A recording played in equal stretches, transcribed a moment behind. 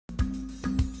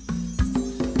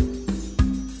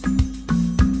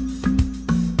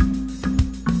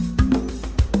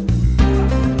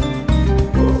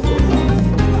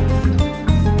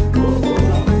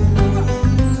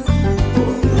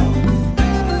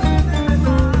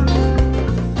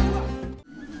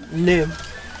Name.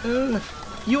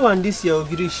 You and this your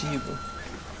Ogirishi.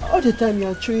 All the time you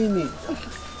are chewing it.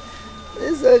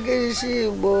 This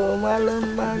Ogirishibo,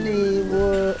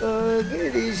 Malamanibo,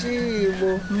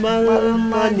 Ogirishibo,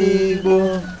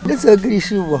 Malamanibo. This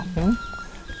Ogirishibo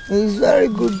is very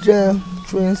good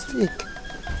chewing stick.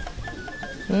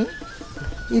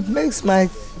 It makes my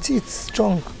teeth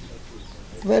strong,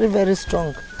 very, very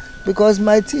strong, because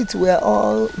my teeth were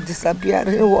all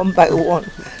disappearing one by one.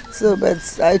 So, but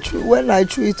when I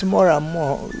chew it more and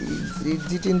more, it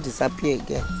didn't disappear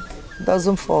again. It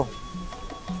doesn't fall.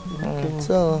 Okay.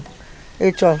 So,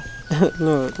 H1.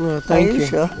 No, thank you. Are you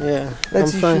sure? Yeah, but I'm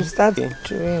you fine. should start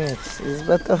chewing it. It's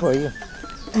better for you.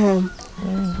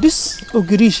 This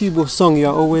Ogirishibo song you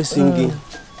are always singing,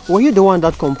 were you the one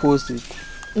that composed it?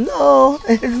 No,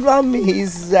 it's not me.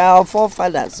 It's our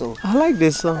forefathers. So I like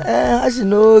this song. As you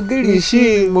know,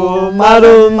 Ogirishibo,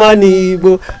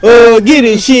 Marumanibo,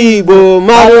 Ogirishibo,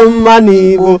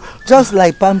 Marumanibo. Just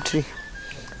like palm tree,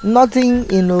 nothing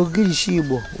in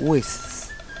Ogirishibo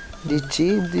wastes. The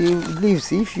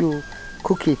leaves, if you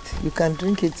cook it, you can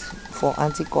drink it for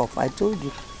anti-cough. I told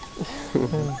you.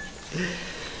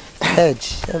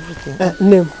 Hedge, everything.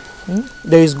 Name,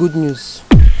 there is good news.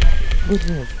 Good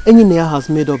news. Ini Edo has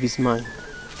made up his mind.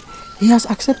 He has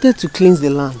accepted to cleanse the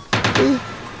land.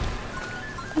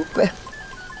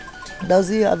 Does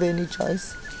he have any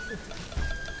choice?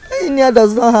 Ini Edo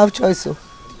does not have choice. So.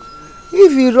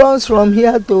 If he runs from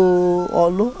here to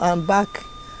Olu and back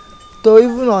to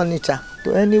even Onitsha,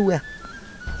 to anywhere,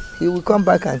 he will come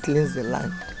back and cleanse the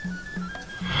land.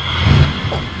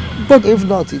 But if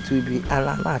not, it will be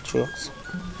anarchos.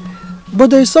 But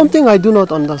there is something I do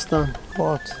not understand.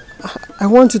 What? I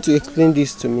want you to explain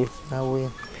this to me. I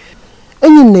will.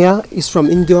 Ini Edo is from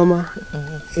Indioma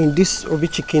in this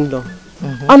Obichi kingdom.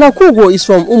 And Akugo is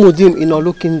from Umudim in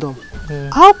Olu kingdom.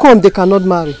 How come they cannot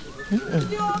marry?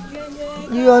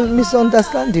 You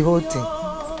misunderstand the whole thing.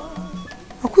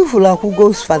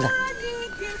 Akugo's father,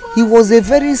 he was a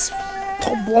very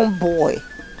stubborn boy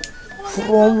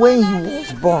from when he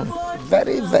was born.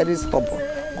 Very, very stubborn.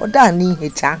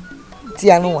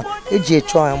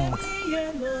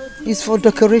 It's for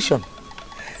decoration.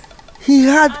 He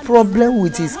had problem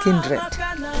with his kindred.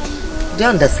 Do you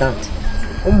understand?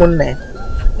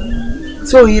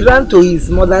 So he ran to his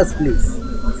mother's place.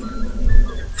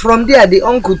 From there, the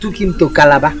uncle took him to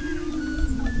Calabar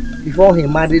before he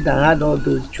married and had all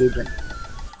those children.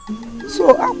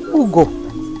 So Akugo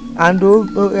and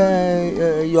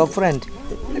your friend,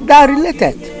 they are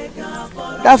related.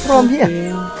 They are from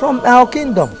here, from our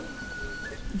kingdom.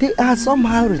 They are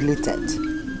somehow related.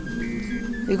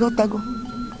 You got to go.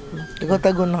 You got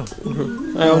to go now.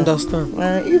 I understand.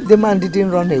 If the man didn't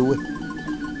run away,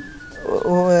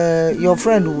 your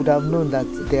friend would have known that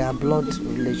they are blood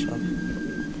relation.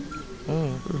 I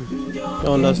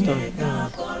understand.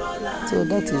 So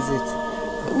that is it.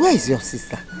 Where is your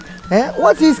sister?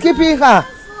 What is keeping her?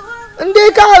 I'm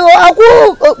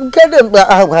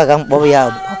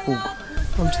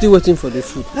still waiting for the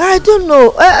food. I don't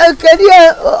know. I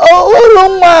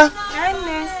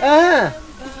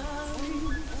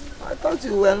thought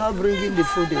you were not bringing the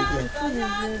food again.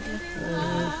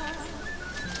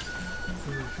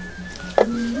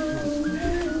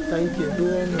 Thank you.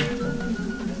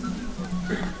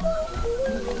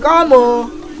 Come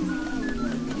on.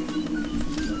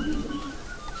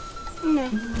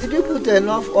 Did you put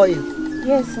enough oil?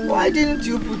 Yes. Why didn't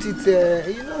you put it?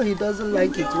 You know he doesn't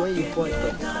like it when you pour it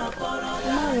on.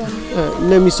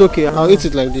 No, it's okay. I'll eat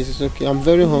it like this. It's okay. I'm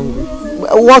very hungry.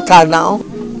 Water now.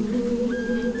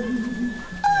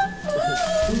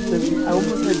 I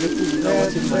almost like the food.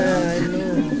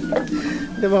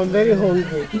 I know. I'm very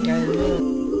hungry. I know.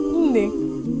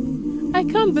 I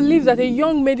can't believe that a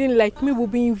young maiden like me will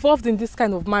be involved in this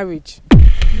kind of marriage.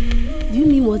 Do you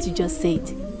mean what you just said?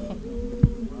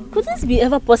 Could this be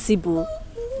ever possible?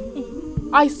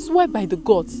 I swear by the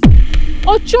gods.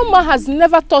 Ochoma has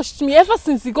never touched me ever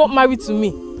since he got married to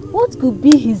me. What could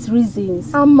be his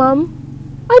reasons? Ma'am,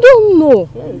 I don't know.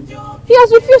 He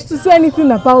has refused to say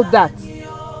anything about that.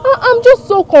 I'm just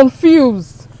so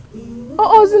confused. Am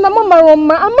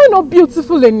I not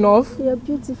beautiful enough? You are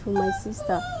beautiful, my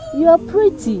sister. You are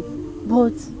pretty.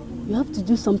 But you have to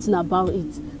do something about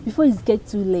it before it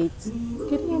gets too late.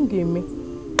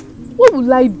 What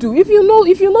will I do? If you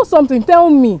know something, tell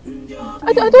me.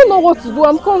 I don't know what to do.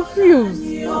 I'm confused.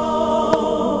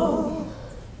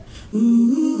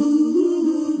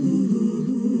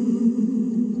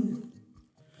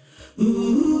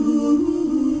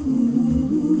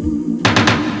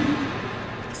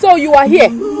 So you are here.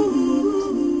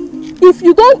 If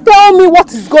you don't tell me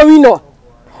what is going on,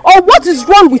 or what is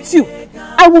wrong with you,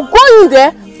 I will go in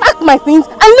there, pack my things,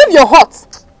 and leave your hut.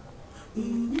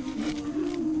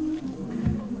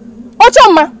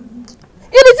 Ochoma,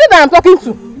 it is you that I'm talking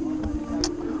to.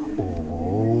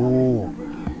 Oh,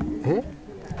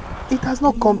 it has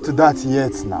not come to that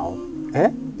yet now.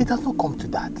 It has not come to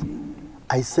that.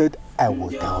 I said I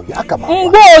will tell you.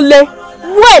 Ngole,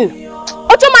 when?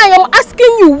 Ochoma, I am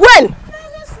asking you when.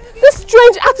 This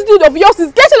strange attitude of yours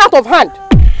is getting out of hand.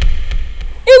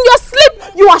 In your sleep,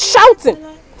 you are shouting. In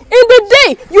the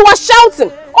day, you are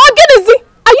shouting. Oh, Gedizi,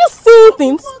 are you seeing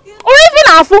things? Or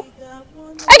even Afu?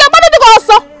 I got money to go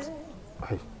also.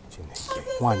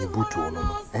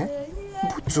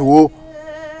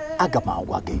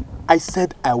 I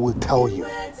said I will tell you.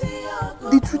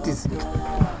 The truth is,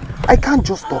 I can't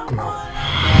just talk now.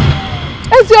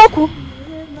 Ezioku,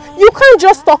 you can't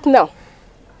just talk now.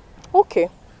 Okay.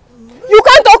 You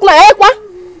can't talk now, Ekwa.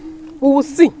 We will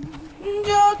see.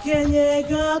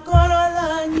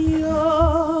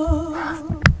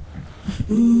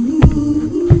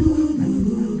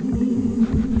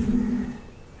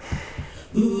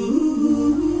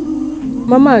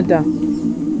 Mama Ada,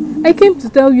 I came to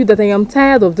tell you that I am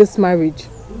tired of this marriage.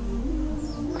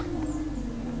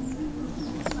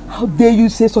 How dare you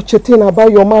say such a thing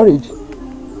about your marriage?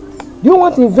 Do you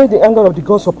want to invade the anger of the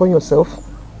gods upon yourself?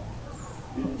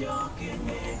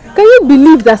 Can you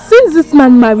believe that since this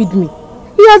man married me,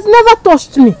 he has never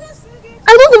touched me?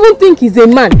 I don't even think he's a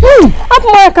man.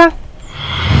 Apmaraka!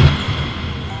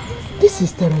 This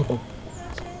is terrible.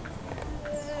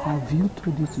 Have you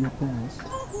told it to your parents?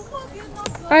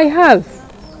 I have.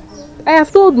 I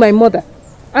have told my mother,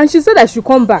 and she said I should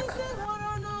come back.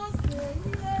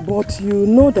 But you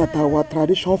know that our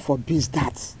tradition forbids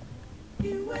that.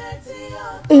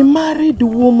 A married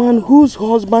woman whose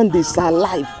husband is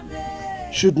alive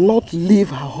should not leave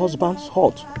her husband's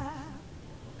hut,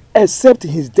 except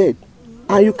he's dead.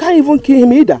 And you can't even kill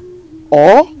him either.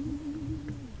 Or,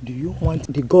 do you want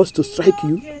the gods to strike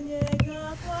you?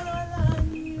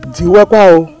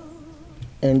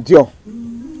 Endure.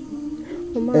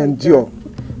 Endure.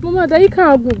 Mama, you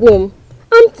can't go home.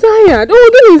 I'm tired. Oh,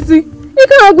 don't you see? You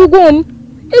can't go home.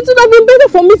 It would have been better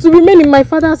for me to remain in my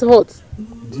father's hut.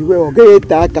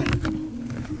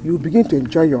 You begin to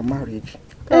enjoy your marriage.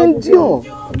 Endure.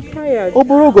 I'm tired.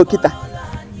 Oborogo kita.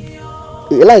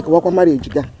 Like what marriage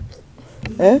ga?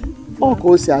 Oh,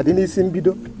 ko si adi ni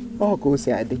simbido. Oh, ko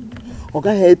si adi.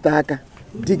 Oga heta aka.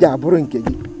 Diga aburu nke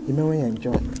gi. Imewe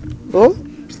enjoy. Oh?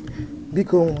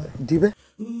 Biko dibe.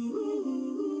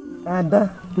 Ada,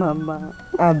 mama.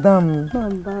 Adam,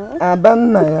 mama.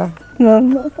 Adam na ya.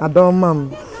 Mama. Adam, mama.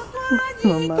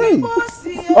 Mama. Hey.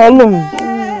 Olum.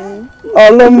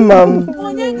 Olum, mama.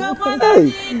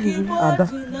 Hey. Ada.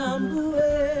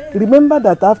 Remember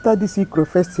that after this Ikro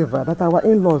festival that our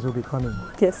in-laws will be coming.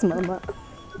 Yes, mama.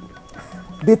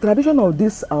 The tradition of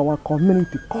this our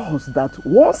community calls that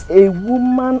once a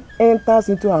woman enters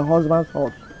into her husband's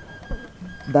hut,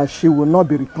 that she will not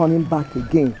be returning back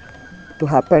again to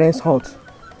her parents' hut.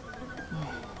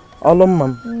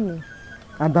 Mam.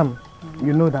 Adam,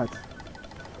 you know that.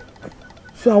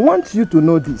 So I want you to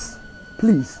know this,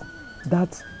 please,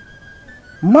 that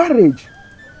marriage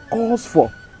calls for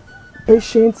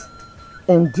patience,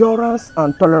 endurance,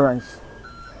 and tolerance.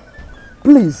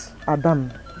 Please,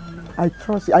 Adam, I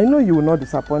trust you. I know you will not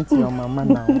disappoint your mama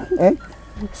now.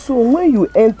 So when you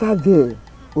enter there,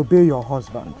 obey your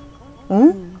husband.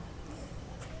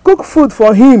 Cook food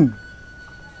for him.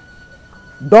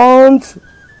 Don't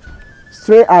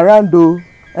stray around though.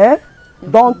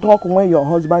 Don't talk when your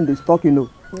husband is talking. No.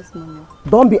 Yes, mama.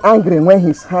 Don't be angry when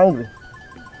he's hungry.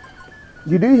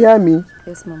 Did you hear me?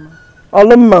 Yes, mama.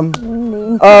 Olum, ma'am.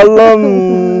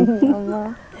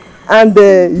 Olum. And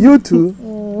you too,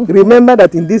 remember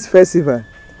that in this festival,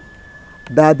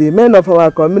 that the men of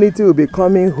our community will be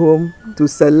coming home to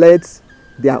select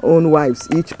their own wives,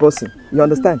 each person. You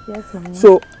understand? Yes, mama.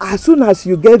 So as soon as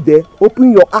you get there,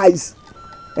 open your eyes.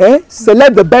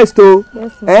 Select the best, oh.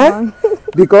 Yes, mama.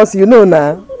 Because you know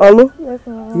now, Olu, yes,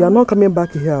 mama. you are not coming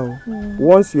back here.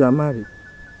 Once you are married,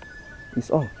 it's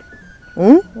all.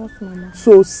 Yes, mama.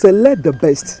 So select the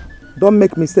best. Don't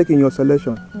make mistake in your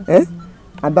selection.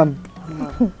 Adam.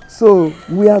 So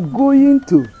we are going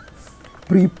to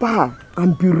prepare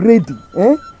and be ready.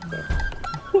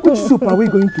 Which soup are we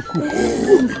going to cook?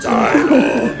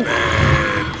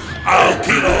 I'll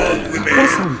kill all women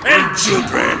and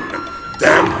children.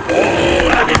 Them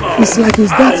all animals. It's like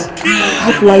it's that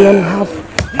half lion, half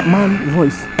man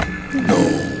voice.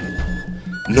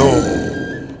 No.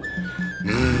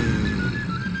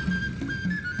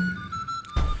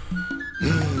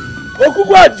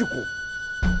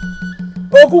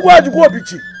 Okugwa jukwo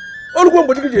bichi. Olugwo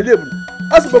mgbodi kije lebu.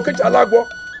 Asibo kecha alagbo.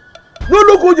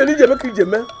 N'oloko je lije make ije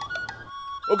me.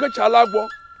 Okecha alagbo.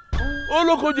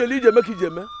 Oloko je lije make ije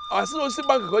me. Asi osi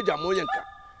bank ko ja mo yenka.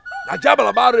 Na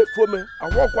jabala bare fome.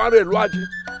 Awokwa re elu aji.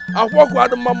 Awokwa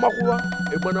adu mamakwa.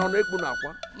 Egbona ono ekpu na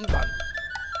akwa.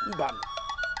 Mban.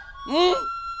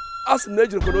 Asi na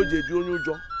ejiri ko no je edu onye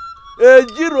ujo.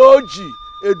 Ejiri oji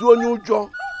edu onye ujo.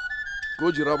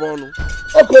 Ko ji raba onu.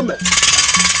 Okome.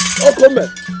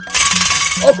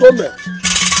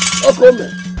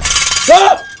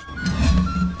 Ha!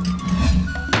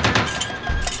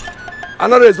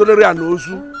 Anara ezolere ya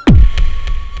n'ozu.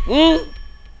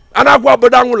 Anagwa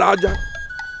obodo anwụla aja.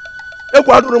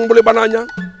 Egwu adụrụ mgbịlịgba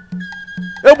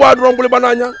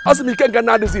n'anya. Asị m ike nke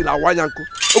na-adịzi na awanya nkụ.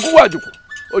 Okwu ajụkwu.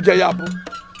 Oje ya bụ.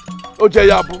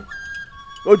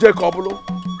 Oje ka ọ bụrụ.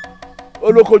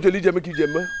 Oloko jeli ije meke ije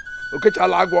me.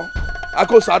 Okechala agwọ.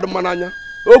 Aka ose adụ mma n'anya.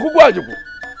 Okwu ajụkwu.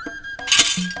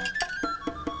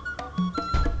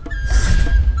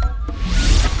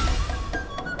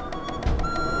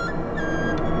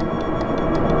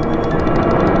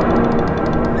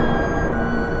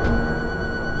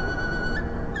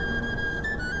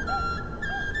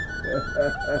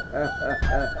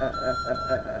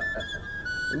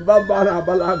 Mbamba na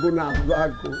balago na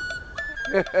balago.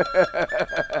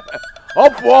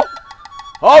 Opo.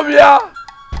 Obia.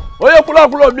 Oye kula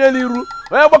omie n'iru.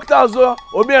 Onye gbakta azụ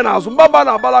omie n'azụ. Mbamba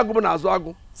na balago bụ n'azụ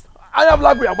agụ. Anya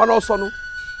balago ya gba n'ọsọ nụ.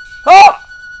 Ha!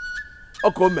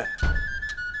 Okome.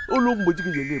 Olu mgboji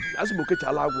gị ga-elebu. Asị m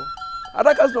okechala agwọ.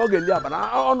 Adaka sị na ọ ga-eli aba na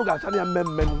ọnụ ga-acha ya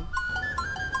mmemme.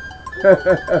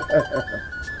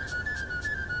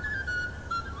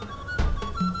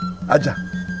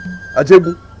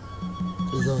 Ajebu.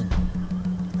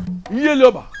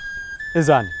 Yelioba.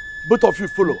 Ezani. Both of you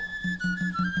follow.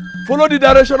 Follow the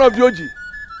direction of the Oji.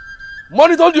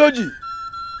 Monitor the Oji.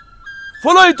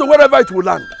 Follow it to wherever it will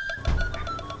land.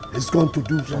 It's going to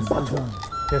do some battle.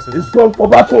 Yes, it's gone for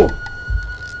battle.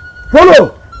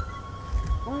 Follow.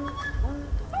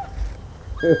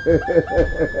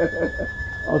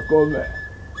 Okome.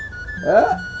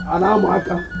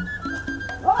 Anamaka.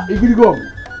 Igirigo.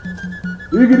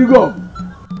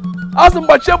 As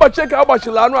mgbachie ka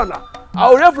agbachila anụ ana.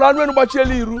 Onye fụrụ anụ enu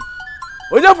gbachiela iru.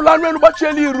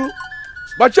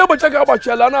 Gbachie ka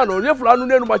agbachila anụ ana. Onye fụrụ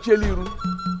anụ enu gbachiela iru.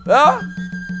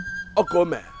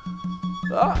 Okome.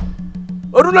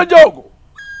 Oruna jogo.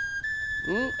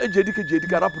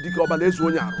 Ejedike arapụ dike ọbala ezu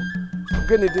onye arụ.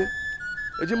 Gịnị dị?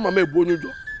 Eji mma egbu onye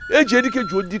ụjọ. Ejedike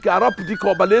juo dike arapụ dike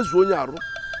ọbala ezu onye arụ.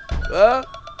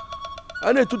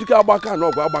 A na-etu dike agbaka na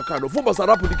ọgwụ agbaka na ofu mbọsị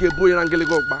arapụ dike ebu onye na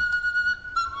ngịlịga ọkpa.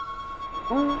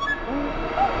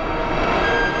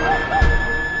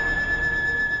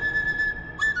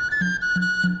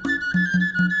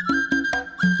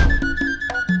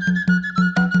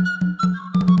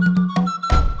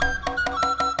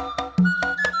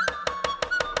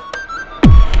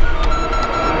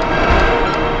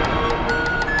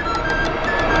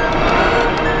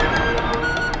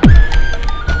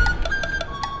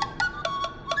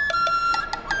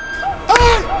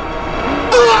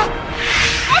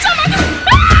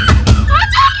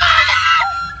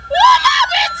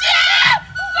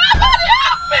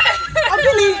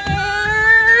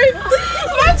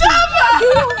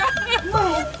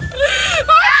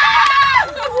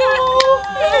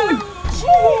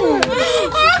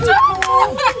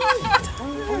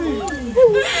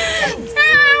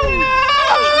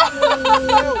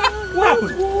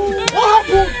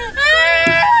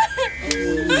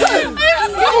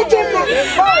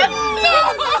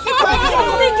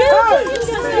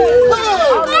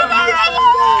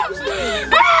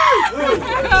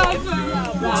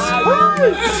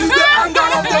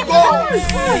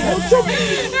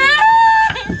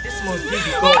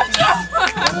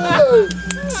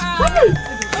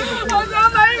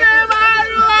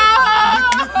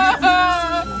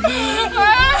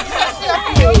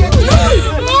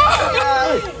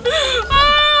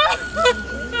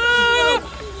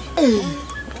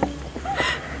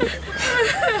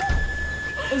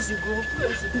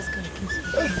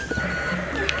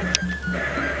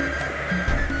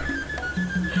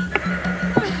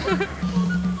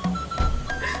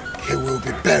 He will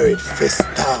be buried face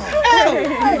down.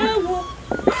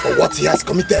 For what he has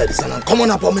committed is an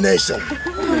uncommon abomination.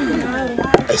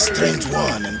 A strange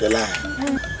one in the land.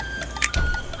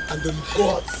 And the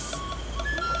gods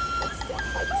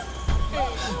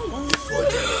before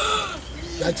you.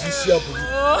 That is your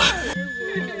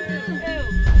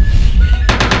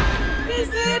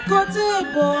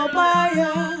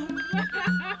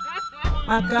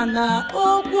Makana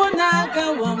okwu na-aga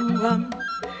wam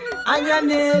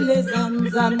Ayanele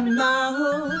zamzam now.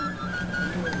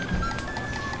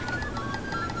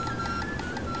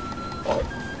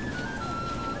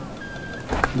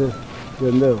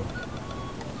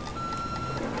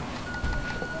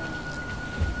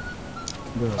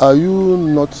 Are you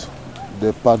not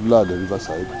the paddler at the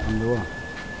riverside? No.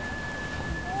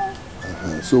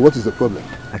 So what is the problem?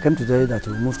 I came to tell you that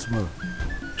we'll move tomorrow.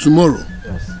 Tomorrow?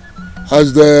 Yes.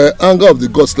 Has the anger of the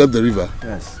gods left the river?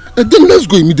 Yes. And then let's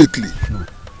go immediately. No,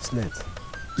 it's late.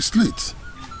 It's late.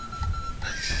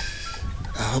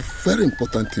 I have a very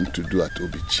important thing to do at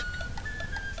Obich.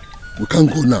 We can't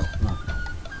go now. No.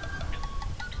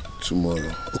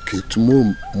 Tomorrow. Okay,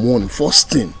 tomorrow morning, first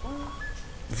thing.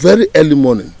 Very early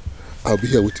morning. I'll be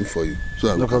here waiting for you.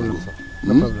 So No problem, sir.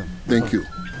 No problem. Thank you.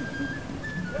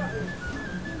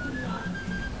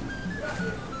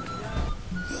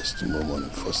 Yes, tomorrow morning,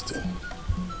 first thing.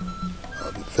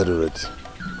 I'll be very ready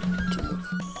to move.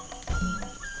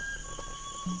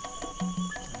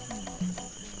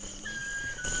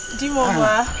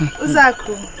 Dimoma,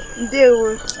 Uzaku,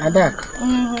 Ndewo. Adak.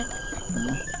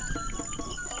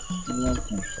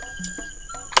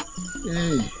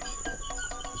 Hey.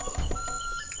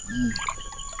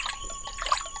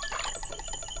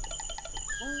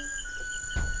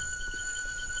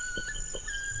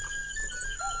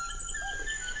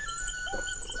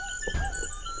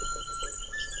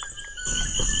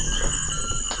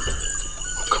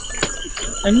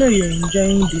 I know you're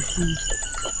enjoying the food.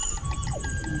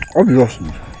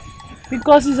 Obviously.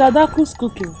 Because it's Adaku's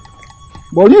cooking.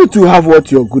 But you two have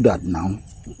what you're good at now.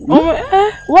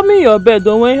 What mean your bed?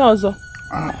 Don't worry, also.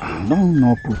 Don't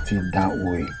not put it that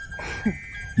way.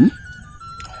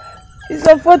 It's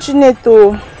unfortunate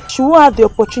though. She won't have the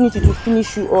opportunity to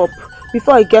finish you up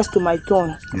before it gets to my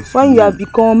turn. Yes, when you have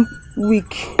become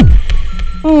weak.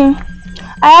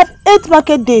 I have 8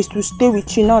 market days to stay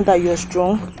with you now that you're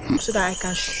strong, so that I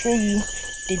can show you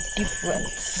the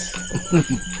difference.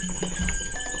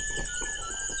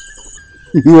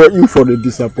 You are in for the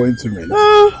disappointment.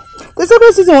 The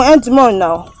second season will end tomorrow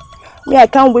now. Me, I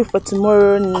can't wait for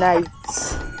tomorrow night.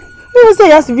 You say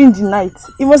it has to be in the night.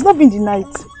 It must not be in the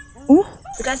night. You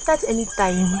can start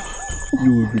anytime.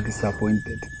 You will be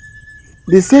disappointed.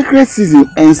 The sacred season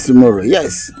ends tomorrow,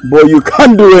 yes, but you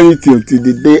can't do anything till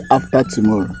the day after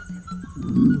tomorrow.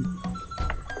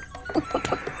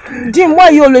 Jim, why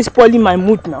are you always spoiling my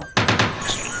mood now?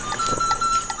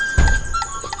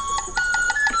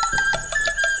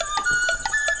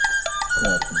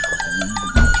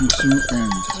 It will soon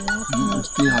end. You will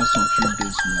still have some few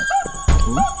days left.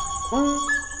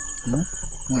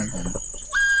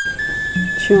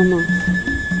 Chioma,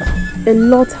 a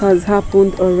lot has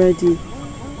happened already.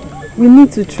 We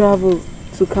need to travel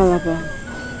to Calabar.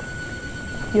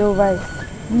 You're right.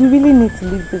 We really need to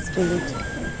leave this village.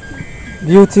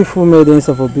 Beautiful maidens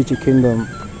of Obichi Kingdom,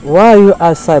 why are you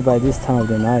outside by this time of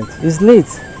the night? It's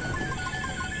late.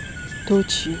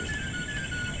 Tochi,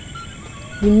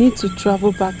 we need to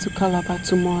travel back to Calabar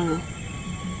tomorrow.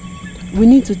 We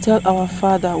need to tell our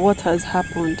father what has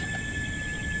happened.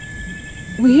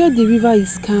 We hear the river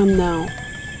is calm now.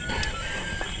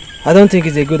 I don't think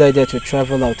it's a good idea to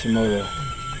travel out tomorrow.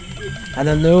 And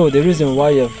I know the reason why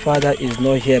your father is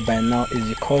not here by now is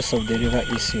because of the river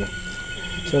issue.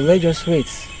 So let's just wait.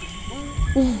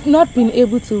 We've not been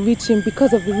able to reach him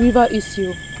because of the river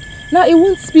issue. Now it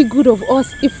won't speak good of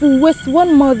us if we waste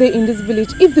one more day in this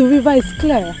village if the river is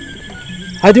clear.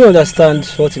 I do understand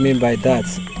what you mean by that.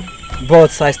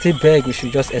 But I still beg we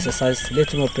should just exercise a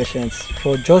little more patience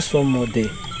for just one more day.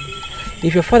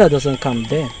 If your father doesn't come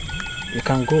then, you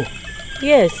can go.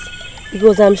 Yes,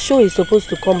 because I'm sure he's supposed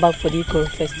to come back for the Ikoro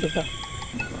festival.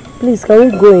 Please, can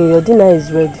we go in? Your dinner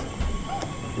is ready.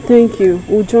 Thank you.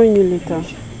 We'll join you later.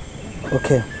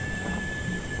 Okay.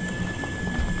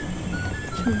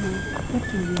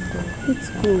 Let's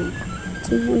go.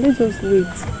 Let's just wait.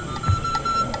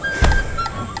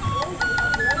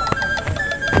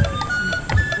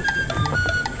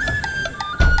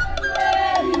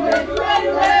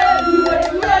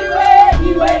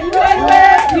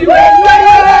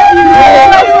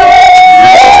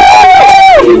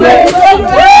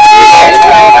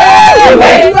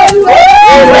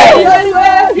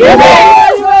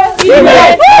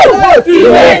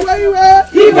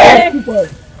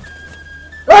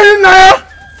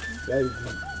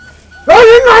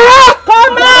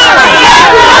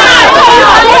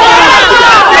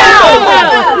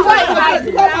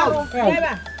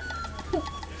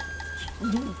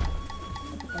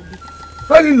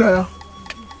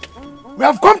 We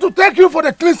have come to thank you for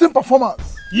the cleansing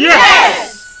performance.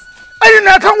 Yes! And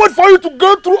I can't wait for you to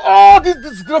go through all this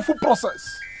disgraceful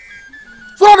process,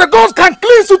 So that the gods can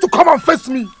cleanse you to come and face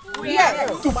me. Yes.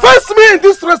 To face me in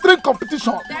this wrestling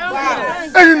competition.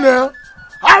 And now,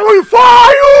 I will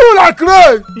fire you like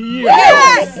rain.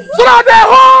 Yes. So that the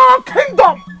whole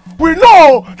kingdom will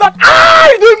know that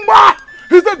I, Dimba,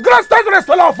 is the greatest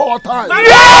wrestler of our time.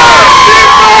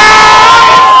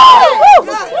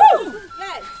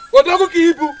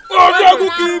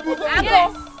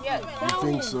 You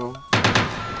think so?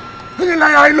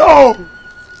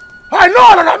 I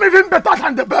know that I'm even better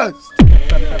than the best.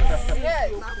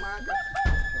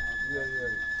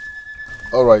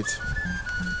 All right.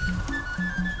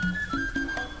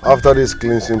 After this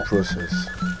cleansing process,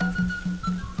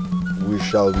 we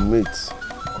shall meet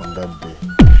on that day.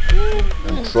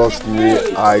 And trust me,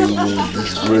 I will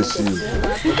disgrace you.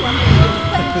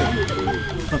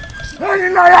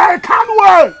 I can't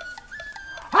wait!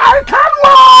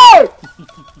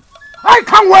 I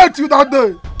can't wait till that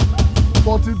day.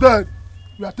 But till then,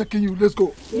 we are taking you. Let's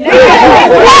go.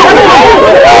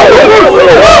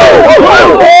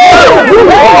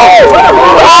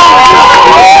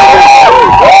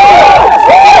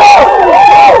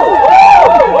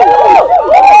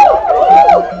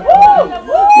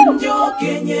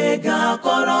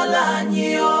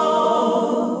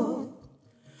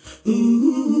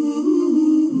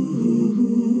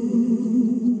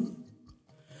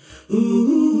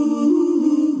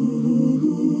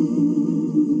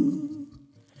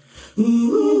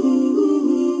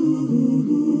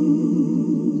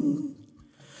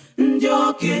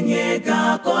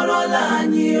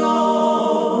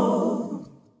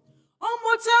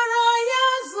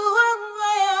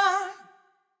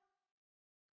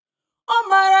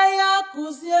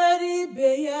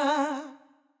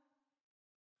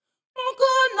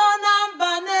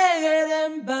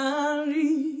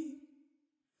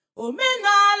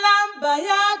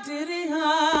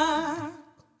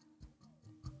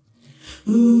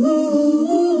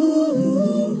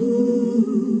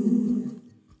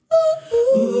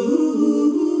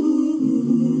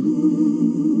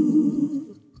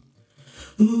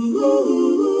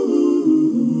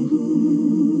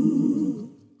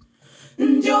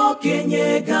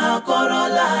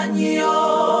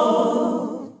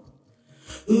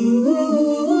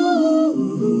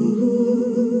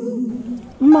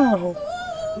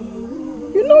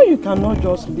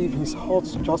 Just leave his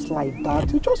house just like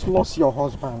that. You just lost your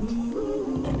husband.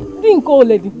 Dinko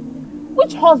lady.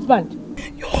 Which husband?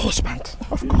 Your husband,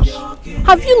 of course.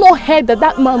 Have you not heard that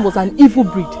that man was an evil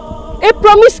breed? A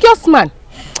promiscuous man.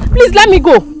 Please let me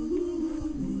go.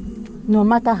 No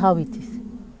matter how it is,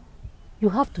 you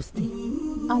have to stay.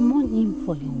 I want him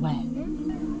for a while.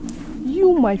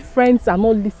 You, my friends, are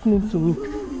not listening to me.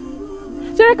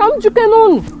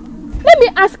 Let me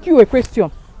ask you a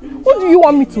question. Who do you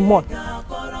want me to mourn?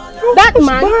 That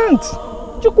man?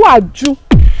 Chukwaju.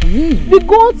 The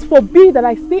gods forbid that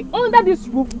I stay under this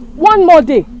roof one more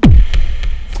day.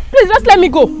 Please, just let me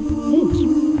go.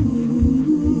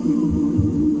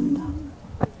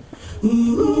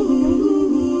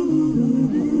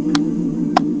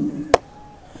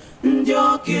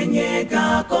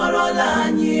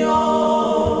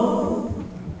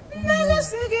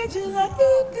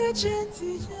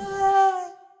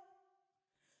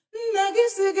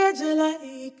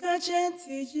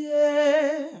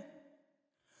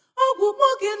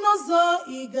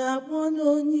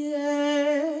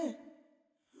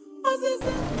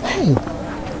 Hey,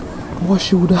 but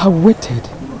she would have waited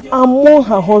among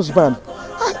her husband.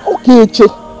 Okay, Che.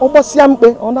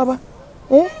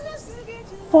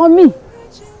 For me,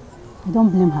 I don't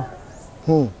blame her.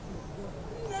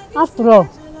 After all,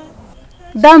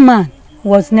 that man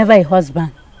was never a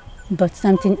husband, but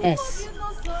something else.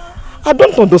 I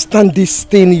don't understand this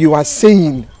thing you are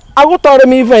saying. But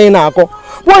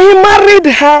he married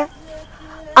her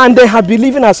and they have been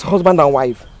living as husband and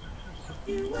wife.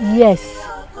 Yes.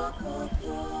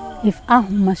 If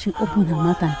Ahuma should open her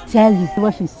mouth and tell you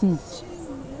what she sees,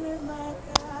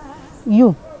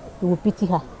 you will pity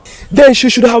her. Then she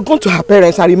should have gone to her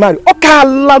parents and remarried.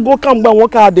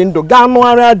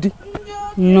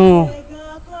 No.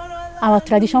 Our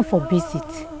tradition forbids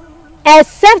it.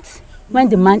 Except when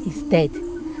the man is dead.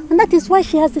 And that is why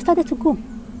she has decided to go.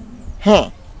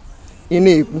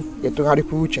 Even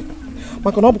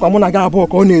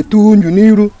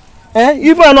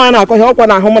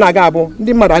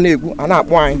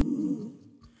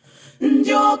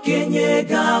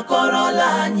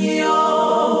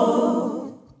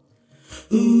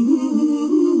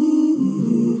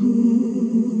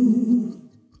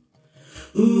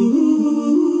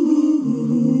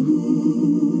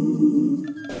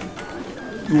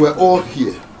you were all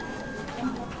here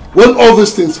when all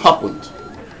these things happened.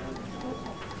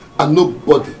 And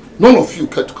nobody, none of you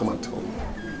cared to come and tell me.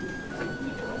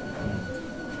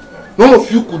 None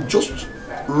of you could just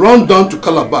run down to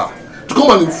Calabar to come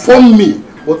and inform me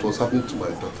what was happening to my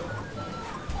daughter.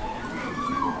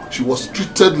 She was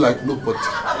treated like nobody.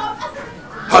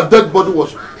 Her dead body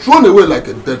was thrown away like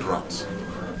a dead rat.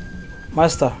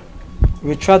 Master,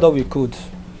 we tried all we could,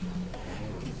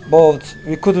 but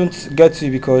we couldn't get to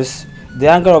you because the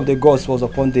anger of the gods was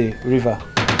upon the river.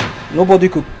 Nobody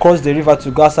could cross the river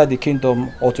to go outside the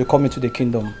kingdom or to come into the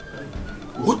kingdom.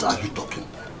 What are you talking?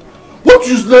 What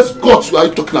useless gods are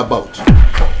you talking about?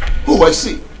 Oh, I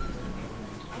see.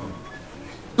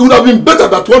 It would have been better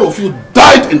that one of you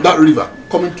died in that river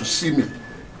coming to see me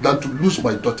than to lose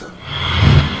my daughter.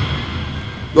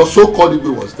 Your so-called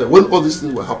Igwe was there when all these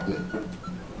things were happening.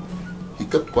 He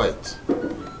kept quiet.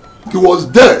 He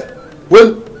was there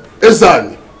when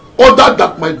Ezani ordered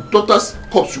that my daughter's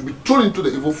corpse should be thrown into the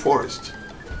evil forest.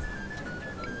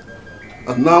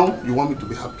 And now you want me to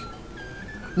be happy,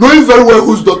 knowing very well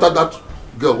whose daughter that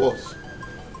girl was.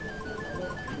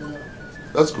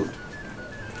 That's good.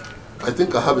 I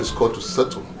think I have a score to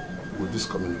settle with this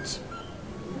community.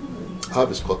 I have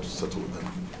a score to settle with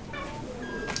them.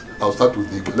 I'll start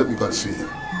with Dikeh. Let me go and see him.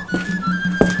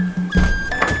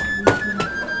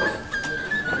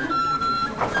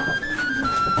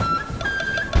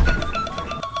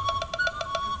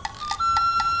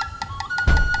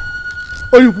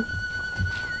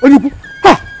 Onyuku,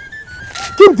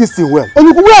 keep this thing well.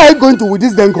 Onyuku, where are you going to with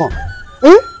this then gun?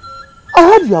 Eh? I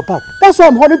heard you are back. That's why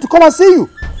I'm hurrying to come and see you.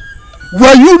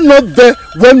 Were you not there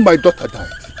when my daughter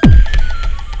died?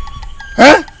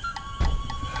 Eh?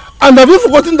 And have you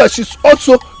forgotten that she's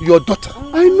also your daughter?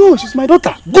 I know, she's my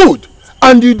daughter. Good.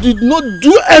 And you did not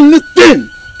do anything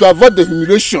to avoid the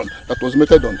humiliation that was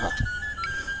meted on her.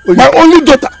 Onyuku. My only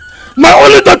daughter. My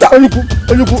only daughter.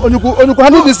 Onyuku,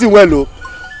 handle this thing well, oh.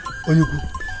 Onyuku,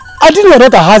 I think your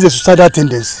daughter has a suicidal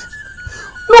tendency.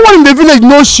 No one in the village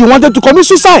knows she wanted to commit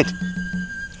suicide.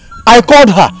 I called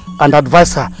her and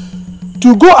advised her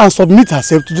to go and submit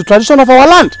herself to the tradition of our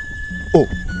land. Oh,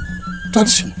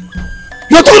 tradition?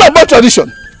 You're talking about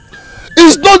tradition?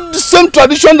 It's not the same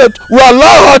tradition that will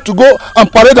allow her to go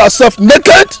and parade herself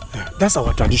naked? Yeah, that's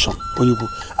our tradition, Onyuku.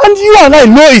 And you and I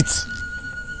know it.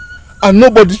 And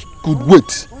nobody could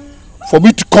wait for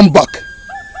me to come back.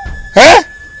 Eh?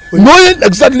 Knowing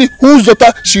exactly whose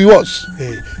daughter she was.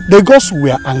 Hey, the gods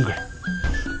were angry.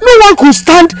 No one could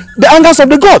stand the angers of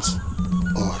the gods.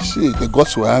 Oh, see, the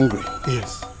gods were angry.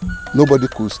 Yes. Nobody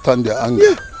could stand their anger.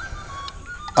 Yeah.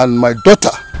 And my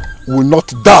daughter will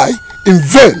not die in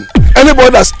vain.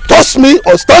 Anybody that touches me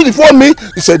or stands before me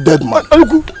is a dead man.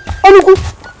 Onyuku,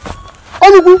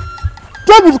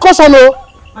 drive with caution, oh.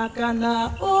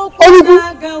 Onyuku.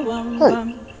 Hey.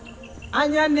 Okay. I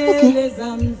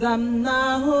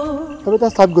better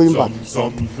start going back.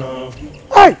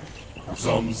 Hey!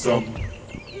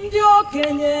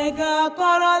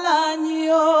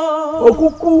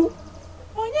 Okuku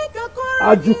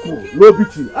Ajuku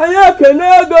Lobiti Ekeh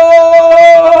Ego.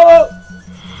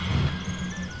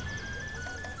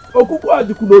 Okuku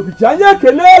Ajuku Lobiti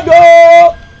Ekeh Ego.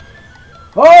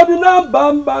 Odina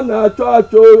bamba na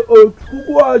chacho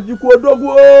Okuku Ajuku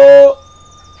Odogwo.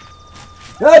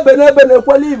 Ebene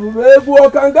kwali egwu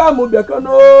okanga mu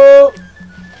biakano.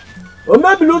 O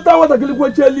mebiluta watakili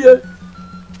kwechelie.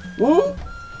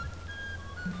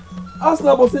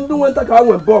 Asna bosindu wenta ka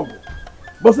anwe bog.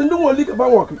 Bosindu woli ka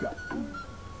banwa kika.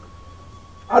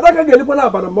 Adaka geli na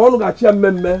abana ma onu ga chia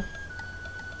mmemme.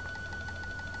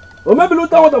 O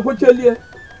mebiluta watakwechelie.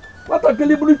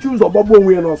 Watakili bulu choose ogbogbo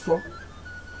onwe no so.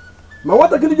 Ma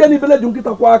watakili je ni village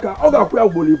nkita kwa aka, o ga kwa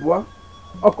ugboro ibua.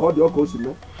 Oko di oko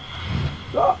osime.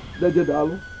 Ah, deje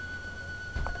dalu.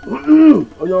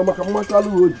 Onye ọma ka mma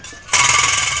chalu oji.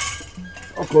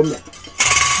 Okome.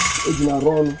 Oji na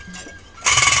ron.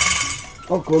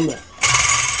 Okome.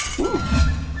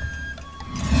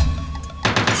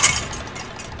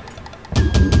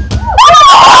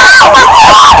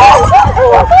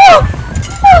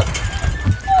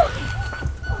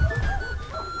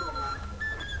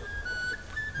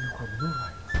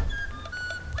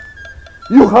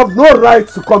 You have no right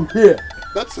to come here.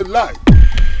 That's a lie.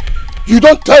 You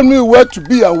don't tell me where to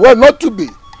be and where not to be.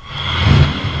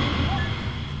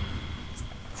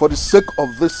 For the sake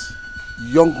of this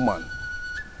young man,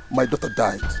 my daughter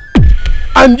died.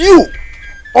 And you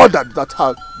ordered that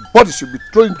her body should be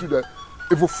thrown into the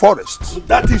evil forest.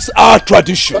 That is our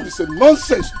tradition. That is a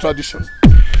nonsense tradition.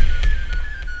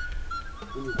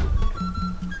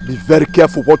 Be very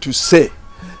careful what you say.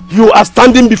 You are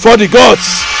standing before the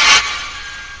gods.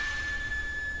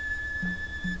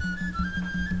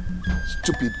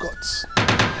 Stupid gods.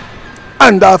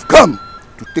 and I've come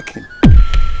to take him.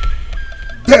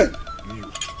 Then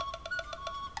you.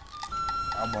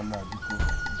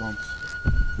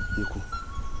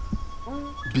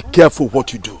 Be careful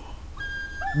what you do.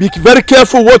 Be very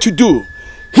careful what you do.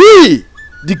 He,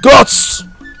 the gods,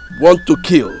 want to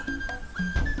kill.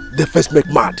 They first make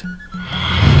mad.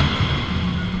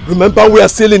 Remember, we are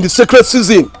still in the sacred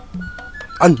season.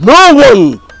 And no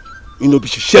one,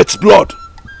 sheds blood.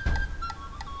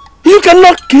 You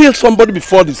cannot kill somebody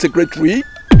before the sacred tree.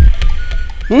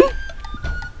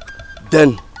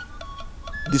 Then,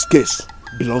 this case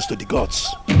belongs to the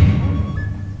gods.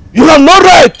 You have no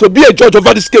right to be a judge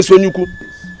over this case, Onyuku.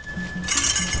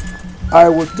 I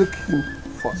will take him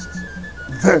first,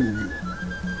 then you.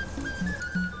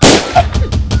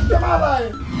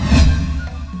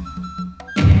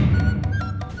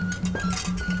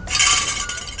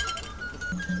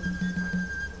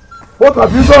 What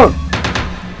have you done?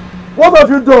 What have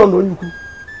you done, Onyuku?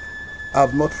 I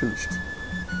have not finished.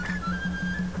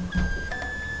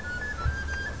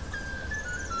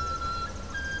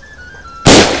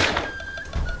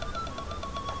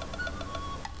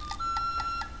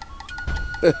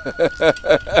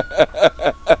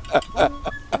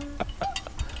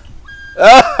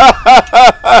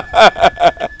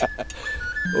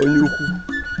 Onyuku,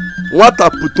 nwata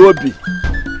pụta obi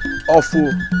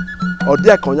ọfụ ọ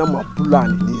dị ka onye ma bulu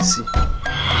anyị n'isi.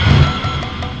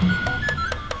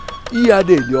 Ihe a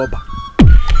dị ọba.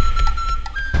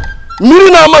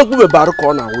 Mmiri na-ama mkpube barụ ka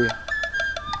ọ na-awụ ya.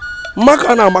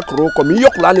 Mmaka na-amakụrụ ụkọ ma ihe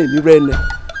ọkụla a na-elire ene.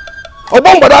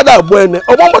 Ọgbọ mgbada ada agbo ene,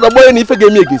 ọgbọ mgbada agbo ene ife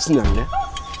ga-eme egesi na nne.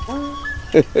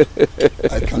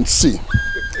 I can see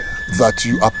that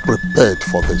you are prepared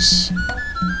for this.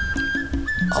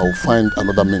 I will find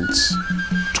another means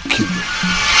to kill you.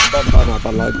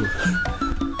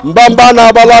 Mbamba na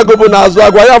abalago bụ n'azụ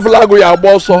agwa ya flago ya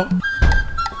agba ọsọ.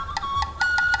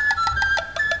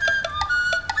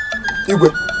 Igwe,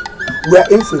 we are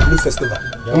in for a blue festival.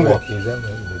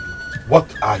 What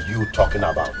are you talking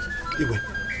about? Igwe,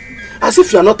 as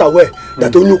if you are not aware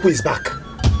that Onyuku is back.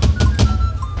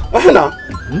 Now.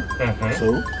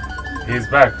 So? He's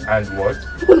back and what?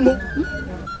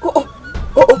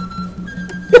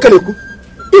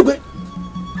 Igwe,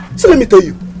 so let me tell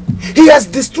you, he has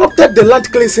disrupted the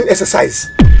land cleansing exercise.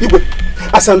 Igwe,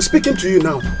 as I'm speaking to you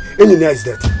now, Ini is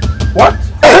dead. What?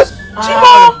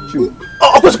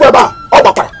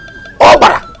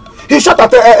 He shot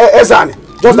at Ezani,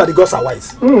 just that the gods are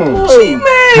wise.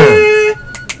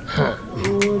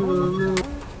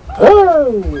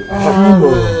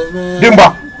 Dimba!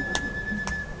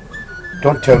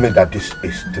 Don't tell me that this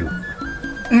is true.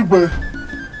 Igwe,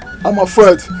 I'm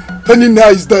afraid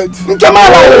Penina is dead. No.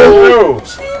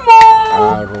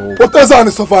 But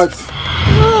Ezani survived.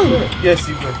 Yes,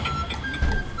 Igwe.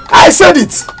 I said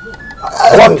it!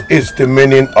 What is the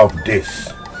meaning of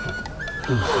this?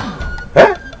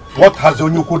 Eh? What has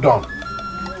Onyuku done?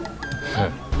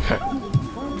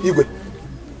 Igwe,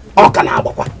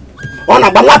 Okanabakwa.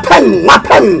 Onaba wapen,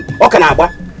 Okanaba.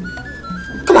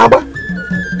 Kanaba.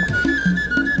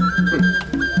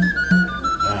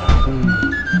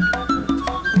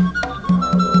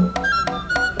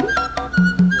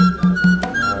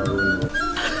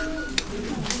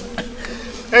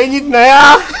 Enyi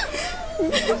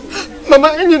Mama,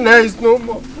 Enyi is no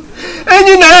more.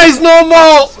 Enyi is no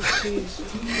more.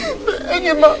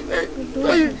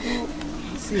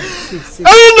 See.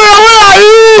 Where are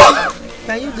you?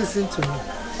 Can you listen to me?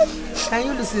 Can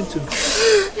you listen to me?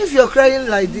 If you're crying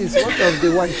like this, what of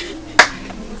the wife?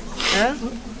 Huh?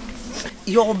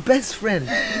 Your best friend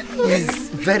is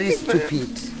very stupid.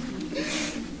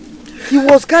 He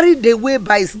was carried away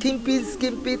by skimpy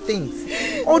things.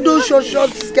 All those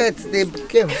short skirts they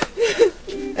became.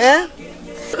 Eh?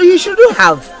 So you shouldn't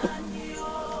have.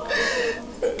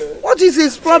 What is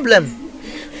his problem?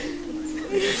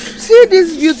 See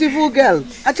this beautiful girl.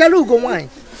 Achalu go wine.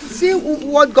 See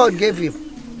what God gave him.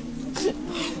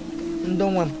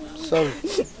 Don't want. Sorry.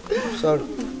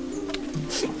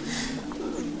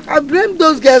 I blame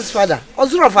those girls' father.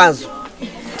 Ozurofaz.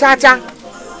 Chacha.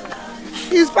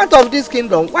 He's part of this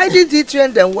kingdom. Why didn't he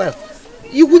train them well?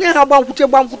 You couldn't have bankute.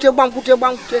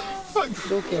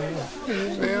 It's okay.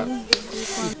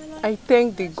 I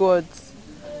thank the gods.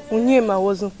 Unyema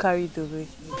wasn't carried away.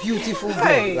 Beautiful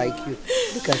girl like you.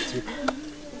 Look at you.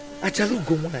 Achalu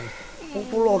go wine.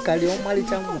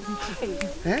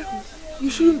 You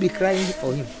shouldn't be crying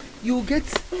for him. You get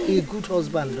a good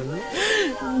husband, don't you?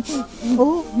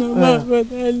 Oh, Mama,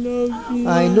 but I love you.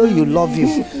 I know you love him.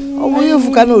 Oh, if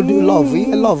you cannot do love,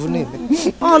 you love him.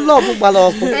 Oh, love, you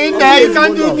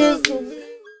can't do this.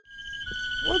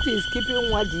 What she is keeping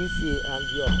what DC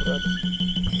and your brother?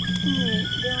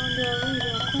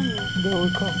 They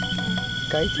will come.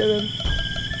 Can you tell them?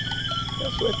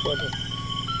 Just wait for them.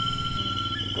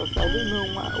 Because I don't know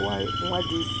why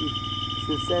DC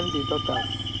should send the daughters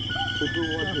to do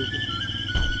what they do.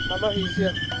 Mama is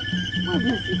here. What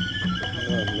is it?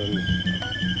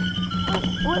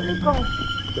 When you come?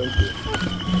 Thank you.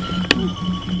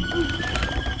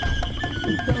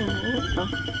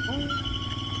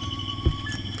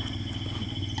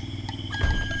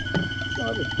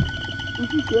 Sorry.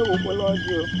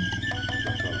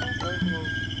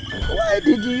 Why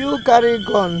did you carry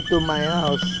gun to my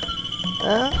house?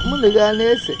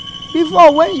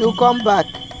 Before when you come back,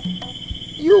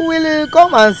 you will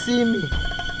come and see me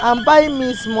and buy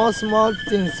me small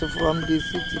things from the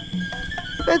city.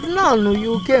 But now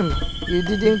you came, you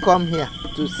didn't come here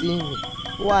to see me.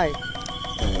 Why?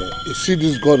 You see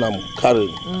this gun I'm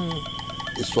carrying?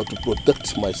 It's for to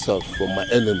protect myself from my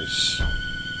enemies.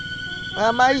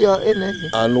 Am I your enemy?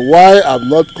 And why I've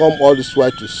not come all this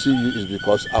way to see you is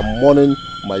because I'm mourning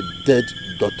my dead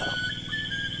daughter.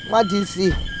 What do you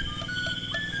see?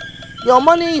 You're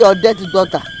mourning your dead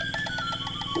daughter.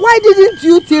 Why didn't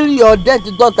you tell your dead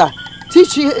daughter,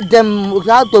 teach them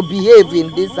how to behave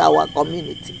in this our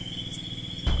community?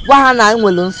 What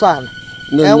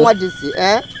do you see?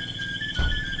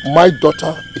 My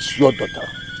daughter is your daughter.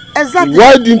 Exactly.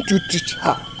 Why didn't you teach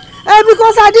her?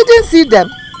 Because I didn't see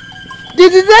them.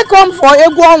 Did they come for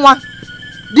Egwanwa?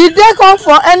 Did they come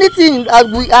for anything as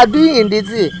we are doing in the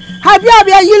city?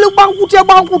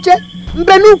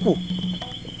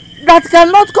 That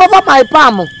cannot cover my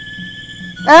palm.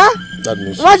 That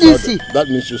means what do you see? That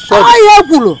means you saw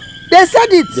it. They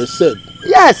said it. They said.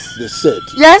 Yes. They said.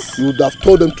 Yes. You would have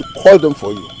told them to call them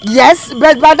for you. Yes,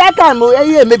 but by that time,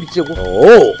 maybe.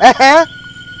 Oh.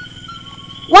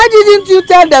 Why didn't you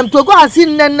tell them to go and see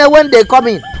Nene when they come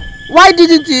in? Why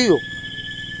didn't you?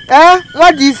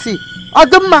 What do you see?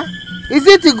 Oduma, is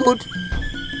it good?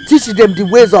 Teach them the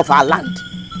ways of our land.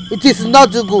 It is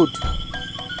not good.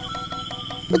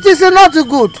 It is not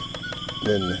good.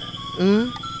 Nene.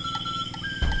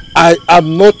 I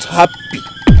am not happy.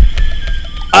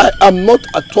 I am not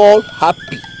at all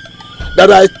happy that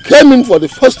I came in for the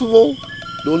festival.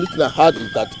 The only thing I heard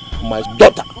is that my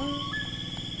daughter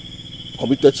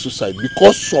committed suicide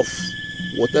because of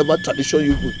whatever tradition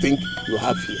you would think you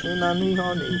have here.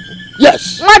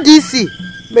 Yes. What do you see?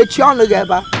 When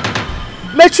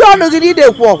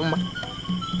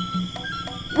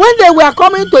they were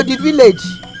coming to the village,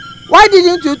 why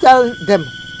didn't you tell them?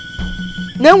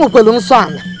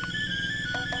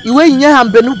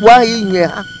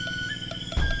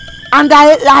 And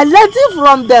I learned it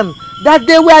from them that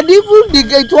they were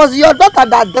it was your daughter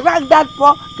that dragged that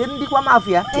poor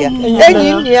mafia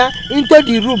into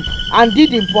the room and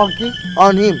did him punky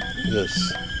on him.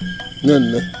 Yes.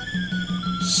 Nene,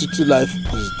 city life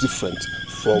is different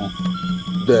from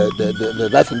the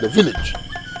life in the village.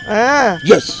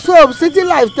 Yes. So city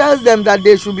life tells them that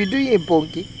they should be doing him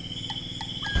punky.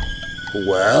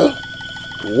 Well.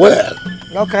 What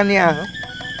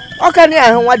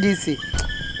do you see?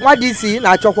 What do you see?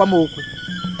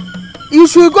 You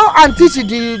should go and teach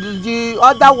the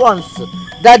other ones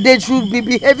that they should be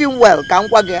behaving well.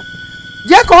 But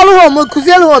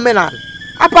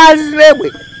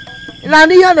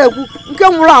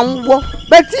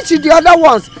teach the other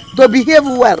ones to behave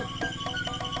well.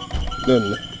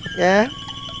 Then,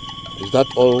 is that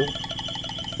all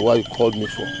why you called me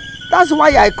for? That's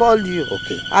why I called you.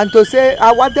 Okay. And to say,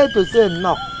 I wanted to say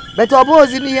no. But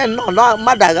opposing here, no,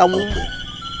 Madaga. Okay.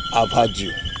 I've heard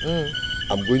you.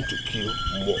 I'm going to kill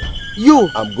more. You?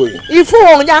 I'm going. If you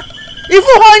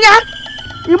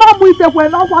might be the way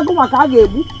now.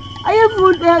 If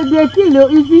they kill you,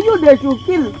 it's you they should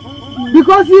kill.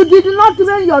 Because you did not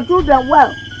train your children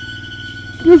well.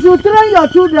 You should train your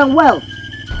children well.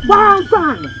 But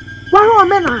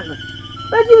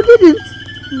you didn't.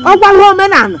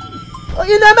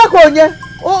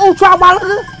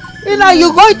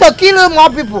 You're going to kill more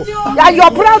people. And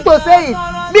you're proud to say it.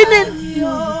 Meaning,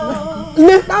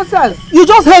 nonsense. You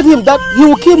just heard him that he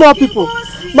will kill more people.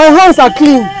 My hands are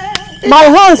clean. My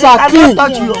hands are clean.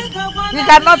 Touch you. He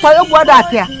cannot touch you. What that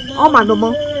here? Oh my no.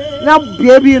 Now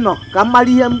baby no. Can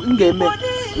marry him in game.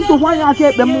 So why you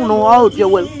take them no out your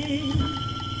well? You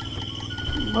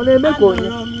didn't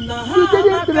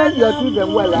train your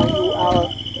children well and you are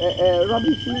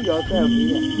rubbishing yourself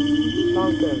here.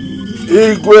 Nonsense.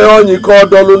 Igwe onye ka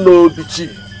odolu no bichi.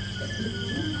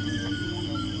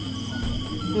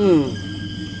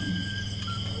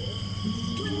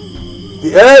 The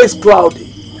air is cloudy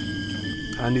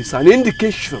and it's an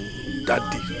indication that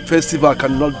the festival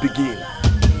cannot begin.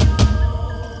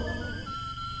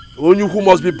 Onyukwu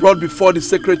must be brought before the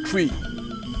sacred tree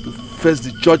to face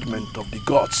the judgment of the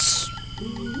gods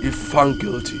if found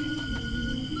guilty.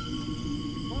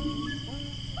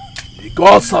 The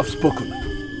gods have spoken.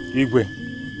 Igwe,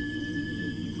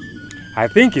 I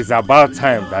think it's about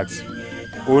time that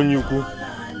Onyukwu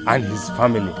and his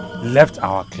family left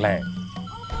our clan.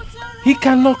 He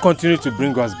cannot continue to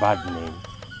bring us bad name.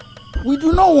 We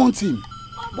do not want him,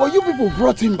 but you people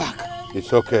brought him back.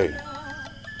 It's okay.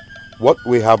 What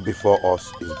we have before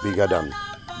us is bigger than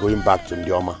going back to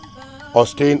Ndioma or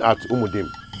staying at Umudim.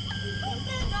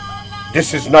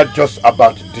 This is not just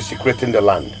about desecrating the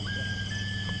land.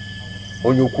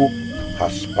 Onyukwu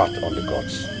has spat on the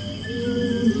gods.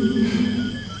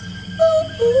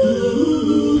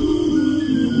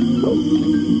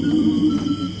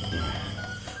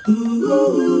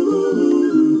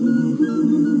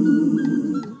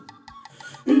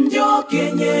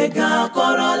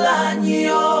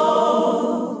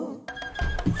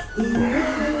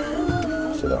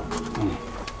 Sit down.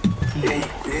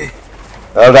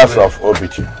 Elders of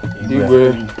Obichi.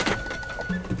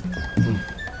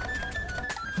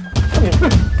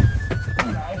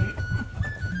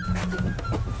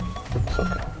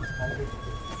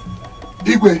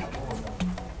 Igwe,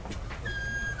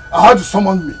 I had to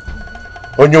summon me.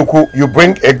 Onyukwu, you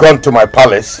bring a gun to my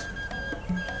palace?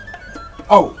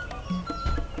 Oh.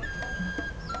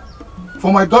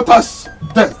 For my daughter's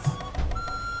death,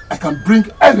 I can bring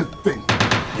anything.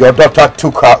 Your daughter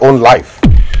took her own life.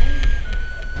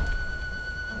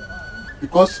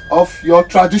 Because of your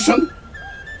tradition?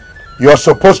 You're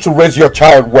supposed to raise your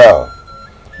child well.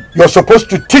 You're supposed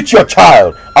to teach your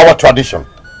child our tradition.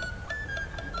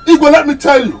 Igwe, let me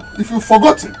tell you, if you've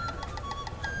forgotten,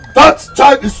 that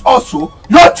child is also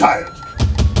your child.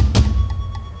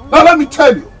 Now let me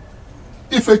tell you,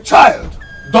 if a child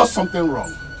does something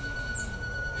wrong,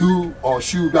 he or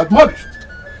she will be admonished.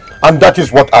 And that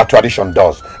is what our tradition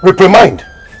does. Reprimand.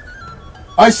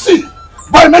 I see.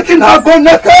 By making her go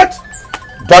naked?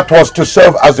 That was to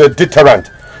serve as a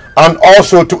deterrent and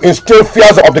also to instill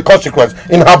fears of the consequence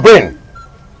in her brain.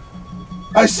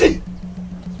 I see.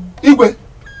 Igwe,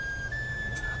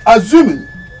 assuming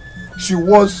she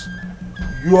was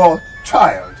your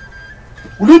child,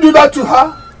 will you do that to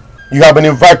her? You have been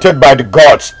invited by the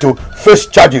gods to face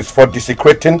charges for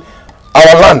desecrating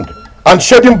our land and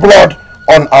shedding blood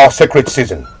on our sacred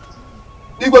season.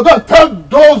 Igwe, don't tell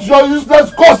those your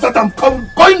useless gods that I'm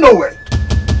going nowhere.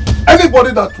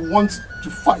 Anybody that wants to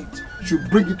fight should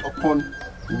bring it upon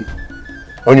me.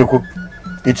 Onyukwu,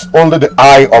 it's only the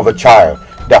eye of a child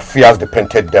that fears the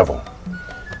painted devil.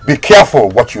 Be careful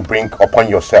what you bring upon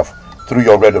yourself through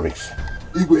your rhetorics.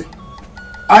 Igwe,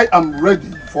 I am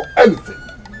ready for anything.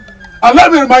 And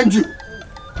let me remind you,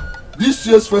 this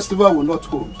year's festival will not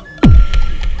hold.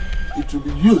 It will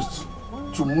be used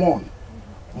to mourn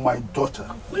my daughter.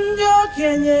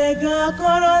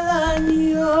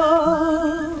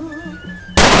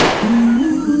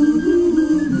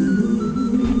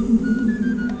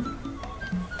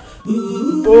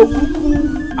 Okuku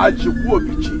Ajikwu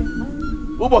Obichi.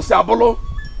 Ụbọchị abụlụ.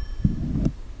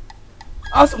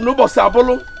 Asị m n'ụbọchị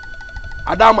abụlụ.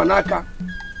 Ada ama n'aka.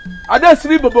 Ada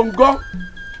esiri bobongo.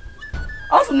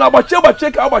 Asị m na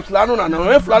agbachi ka agbachila anụ na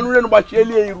onye fụrụ anụ n'enu gbachi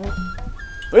elie iru.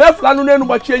 Onye fụrụ anụ n'enu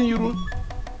gbachi enyi iru.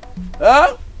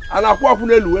 A na-akwụ akwụ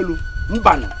n'elu elu.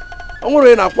 Mbanụ. O nwere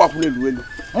onye na-akwụ akwụ n'elu elu.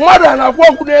 Mmadụ a na-akwụ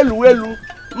akwụ n'elu elu.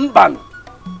 Mbanụ.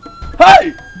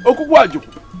 Hey! Okuku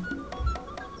Ajikwu.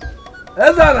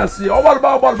 Eze na si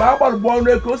ọgbalụba agbalụgbo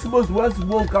n'eke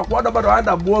osibo nka kwa dabara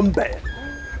adagbuo mbe.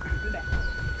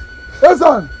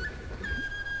 Ezan,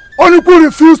 Onyukwu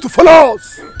refused to follow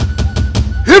us.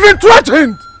 He even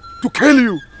threatened to kill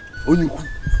you. Onyukwu.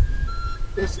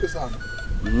 Yes, Ezan.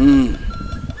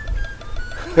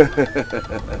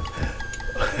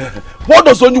 What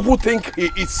does Onyukwu think he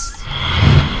is?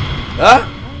 Huh?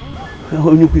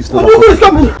 Onyukwu is not. Onyukwu is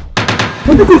coming.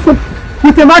 Onyukwu is coming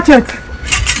with a machete.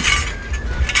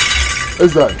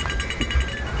 Ezan,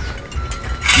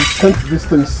 you sent these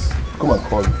things. Come and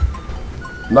call me.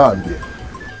 Now I'm here.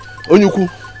 Onyukwu,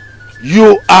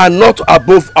 you are not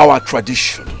above our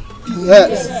tradition.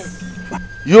 Yes.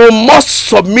 You must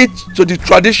submit to the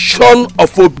tradition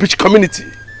of a beach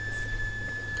community.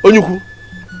 Onyukwu,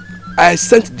 I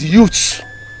sent the youths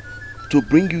to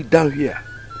bring you down here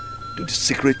to the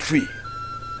secret tree.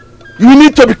 You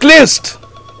need to be cleansed.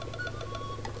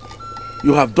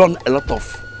 You have done a lot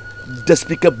of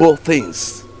despicable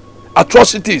things,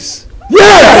 atrocities.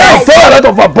 Yes! You have done a lot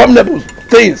of abominable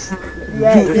things.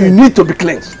 Yes. You need to be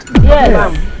cleansed.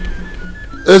 Yes.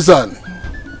 Ezan,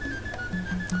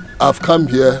 I've come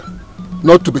here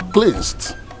not to be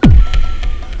cleansed.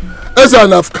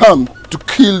 Ezan, I've come to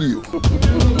kill you.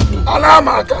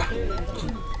 Alamaka!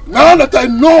 Now that I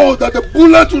know that the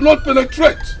bullet will not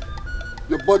penetrate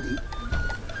your body,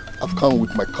 I've come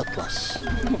with my cutlass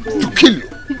to kill you.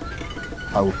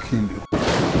 I will kill you.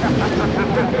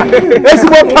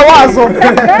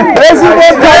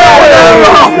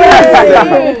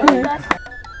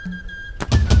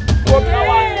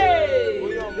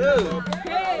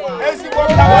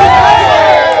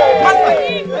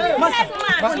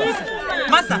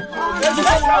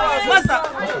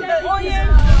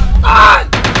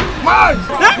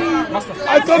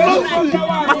 I cannot see.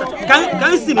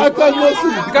 Can you see me? I cannot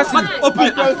see. You can see. Open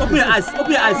your eyes. Open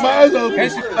your eyes. My eyes are open.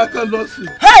 I cannot see.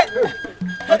 Hey!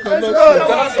 I cannot see.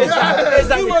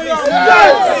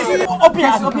 Open your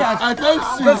eyes. Open your eyes. I can't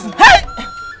see. Hey!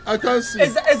 I can't see.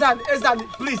 Ezan,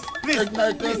 please. I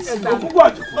can't see.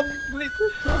 Please.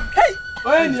 Hey! I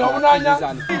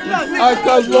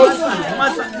cannot see. No.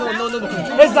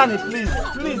 Ezan, please.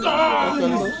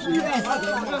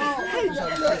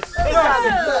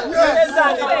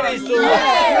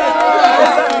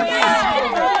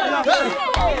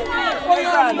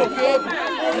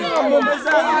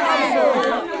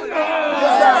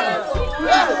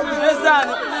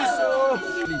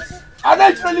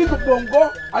 Adechuli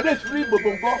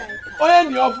bobongo. Oye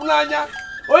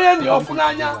ni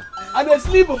ofunanya.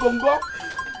 Adesli bobongo.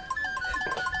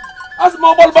 As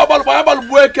my ball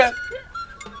bueke.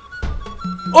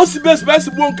 Osibes best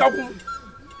buon kaku.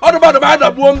 What about the bad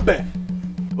buombe?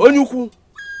 Onyuku,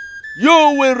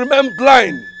 you will remain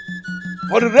blind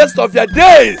for the rest of your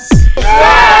days.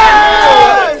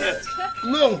 Yes!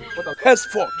 No.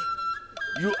 Henceforth,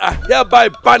 you are hereby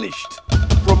banished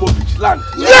from Obich land.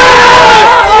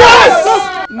 Yes!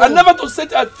 And never to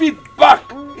set your feet back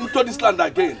into this land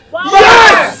again.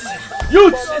 Yes!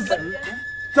 Youth!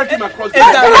 Take him across the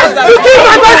land. You killed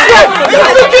my best friend!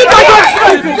 You killed my best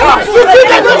friend! You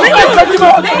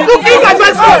killed my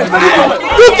best friend!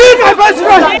 You killed my best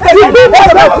friend! You killed my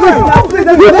best friend!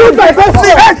 You killed my best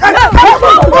friend!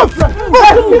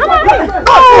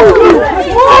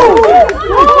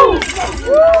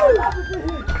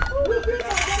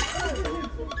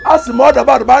 As the mother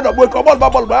about the boy, come on,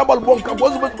 bubble,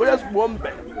 was one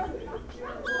bed.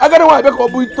 I got a wife,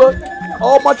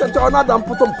 all much and than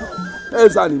put on.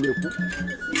 Ezani meku.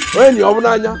 When you have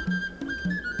nanya.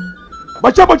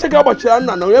 Bacha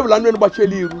na na we land bacha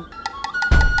liru.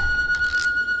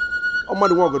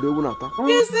 Omani wo go de wunata.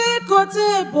 Isi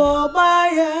kote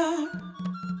bobaya.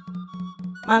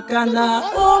 Makana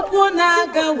okwu na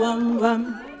ga wam.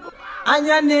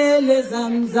 Anya nele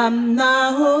zam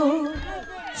na ho.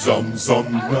 Zam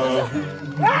na ho.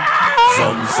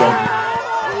 Zam.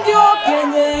 Ndi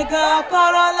okenye ga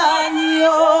korola ni o.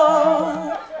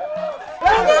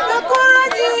 Onye gakora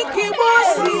ni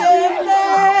kibosi eme.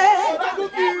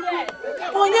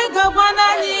 Onye gabana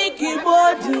ni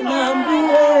kibodi na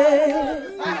mbuwe.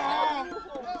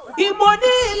 Igbo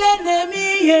niile na-eme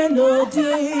ihe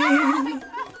n'ụdị.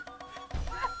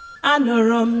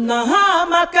 Anụrụ m na ha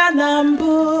maka na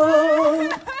mbụ.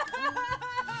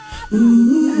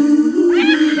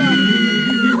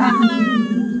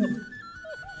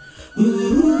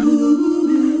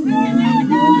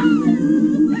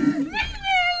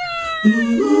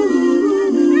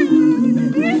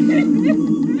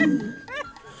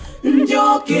 Ndị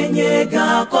okenye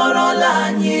ga-akọrọla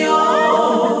anyị o.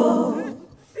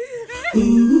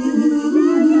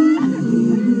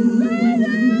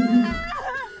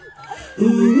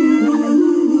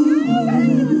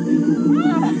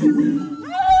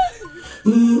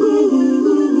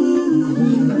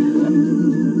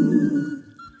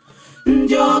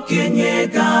 Ndị okenye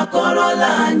ga-akọrọla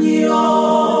anyị o.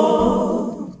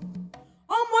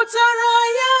 Ọ mụtara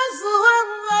ya zụọ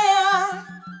nwa ya.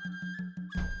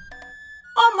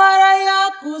 Ọ mara ya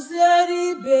kụziere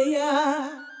ibe ya.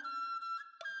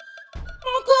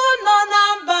 Nkụ nọ na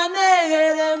mba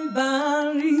na-eghere mba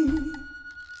nri.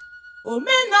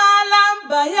 Omenala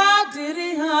mba ya dịrị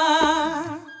ha.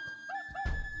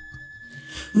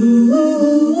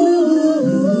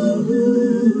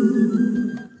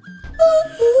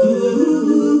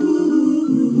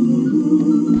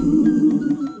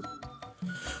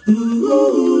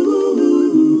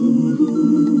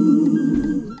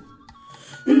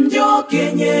 Ndị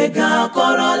okenye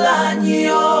ga-akọrọla anyị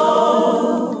o.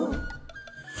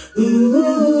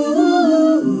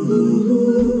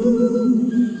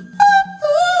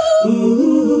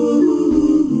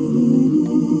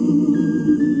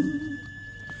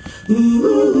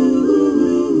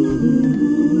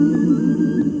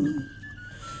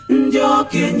 Ndị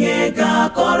okenye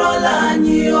ga-akọrọla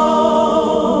anyị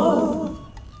o.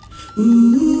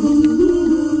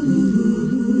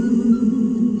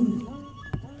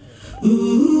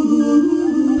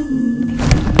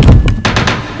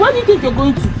 What do you think you're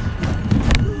going to?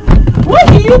 What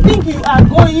do you think you are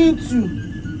going to?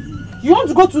 You want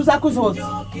to go to Uzaku's house?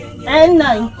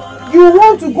 N9. You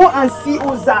want to go and see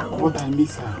Uzaku? But I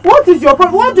miss her. What is your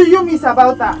problem? What do you miss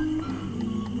about her?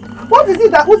 What is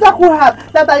it that Uzaku has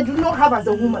that I do not have as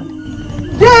a woman?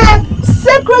 The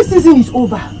sacred season is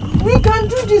over. We can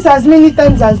do this as many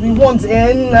times as we want,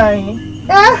 N9.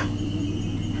 Eh?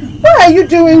 Why are you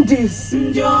doing this?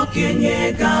 And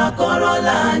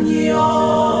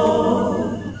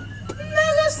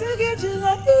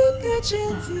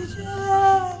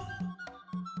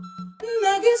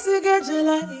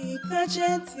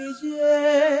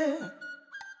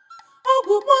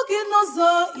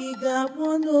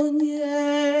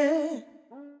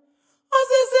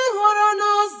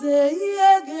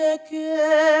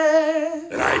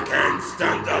I can't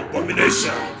stand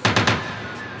abomination.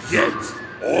 Yet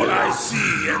all I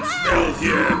see and smell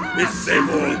here is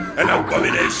evil and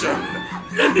abomination.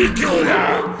 Let me kill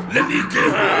her. Let me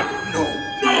kill her. No,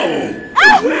 no.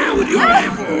 Where would you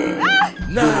evil?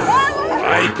 Now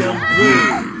I can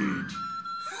breathe.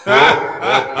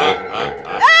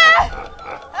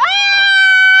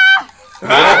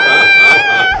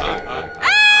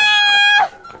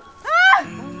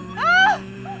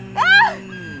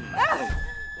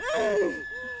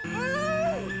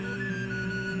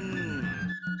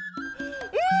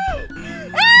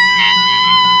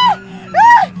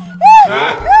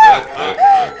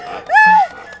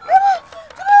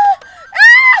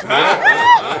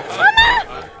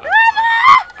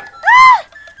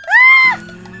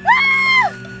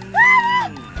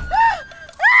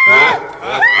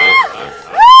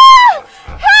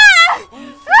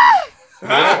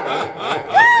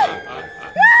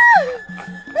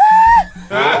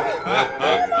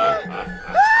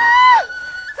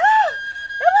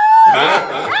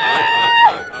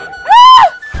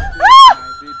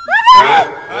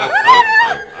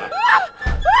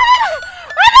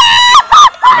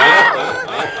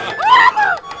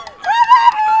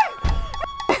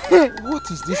 What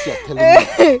is this you're telling me?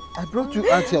 I brought you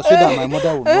out here so that my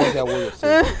mother would not hear what you're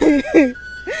saying.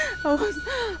 I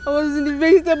was in the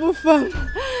vegetable farm.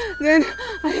 Then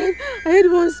I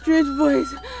heard one strange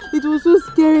voice. It was so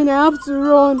scary and I have to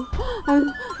run.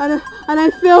 And I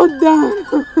fell down.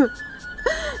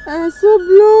 And I saw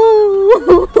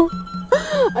blood.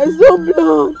 I saw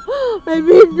blood. My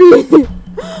baby.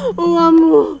 Oh,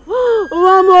 Amo. Oh,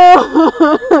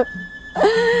 Amo.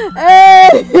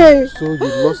 Hey. So you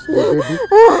lost the baby?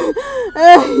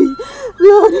 Hey.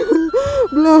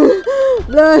 Blood.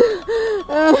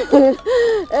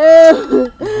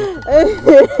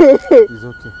 It's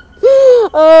okay.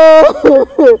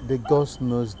 Oh. The ghost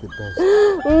knows the best.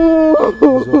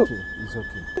 It's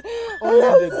okay. Only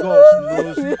the ghost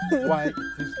knows why it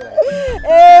is like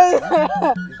this.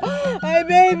 My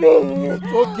baby.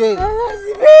 It's okay. I lost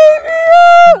the baby.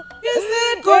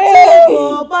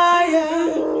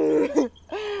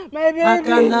 My baby.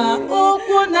 Akana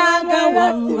okuna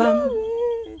gawam.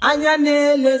 Anya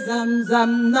nele zam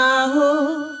naho.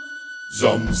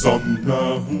 Zam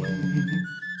naho.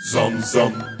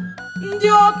 Zam. Ndị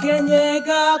okenye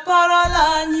ga-akọrọla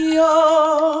anyị o.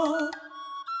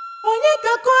 Onye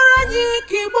ga-akọrọ anyị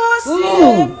ka Igbo si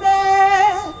eme.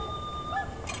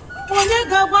 Onye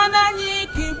ga-agwana anyị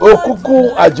ka Igbo. Okuku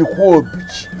ajikwa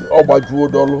obichi ọgbajuo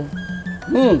dọlụ.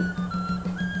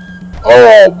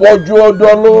 Ọgbajuo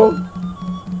dọlụ.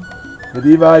 Kedu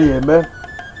ibe anyị eme?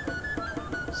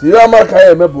 Siri ama ka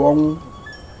anyị eme bụ ọnwụ.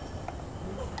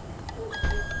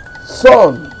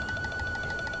 Son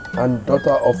and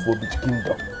daughter of Obich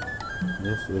Kingdom.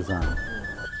 Yes, Ezan.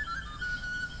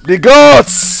 The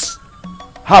gods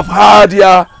have heard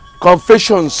your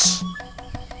confessions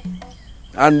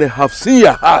and they have seen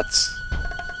your hearts.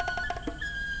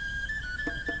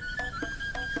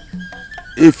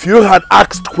 If you had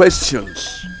asked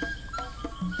questions,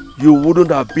 you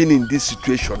wouldn't have been in this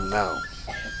situation now.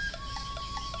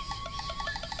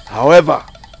 However,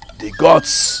 the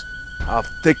gods have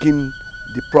taken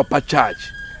the proper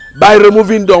charge by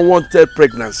removing the unwanted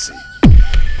pregnancy.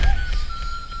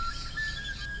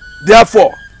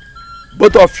 Therefore,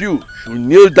 both of you should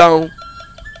kneel down,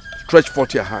 stretch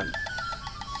forth your hand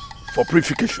for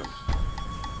purification.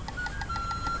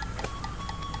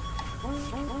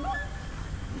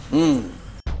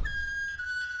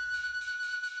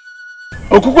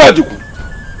 Okuku Ajikwu,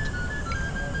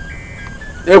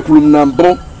 ekwuru m na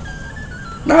mbụ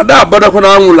na ada abadakwa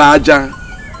na anwụrụ aja.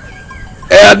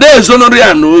 Ede zonori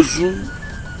anozu.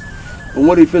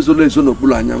 Onwere ife zolo ezo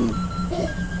n'okpuru anyanwụ.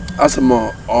 Asị m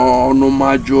ọnụ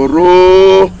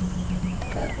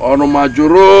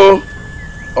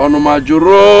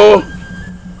majụrụ.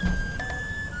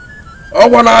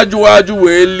 Ọgwa na-ajụ ajụ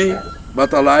wee li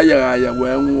batara aya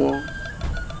wee nwụọ.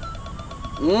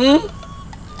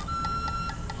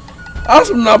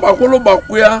 Asị m na bakwulu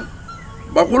bakwu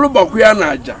ya na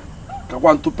aja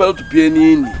kakwa ntụpie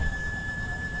n'ini.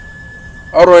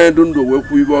 Ọrụ onye ndụ wee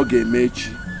kwu ibe ọ ga-eme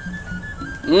echi.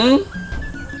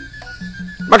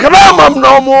 Maka na ama m na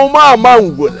ọmụma ama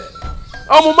ngwele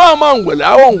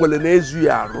ahụ ngwele na-ezu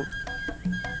ya arụ.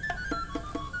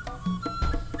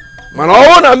 Mana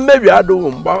ọwụ na mmebi adụghị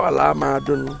mgbawala ama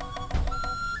adụnụ.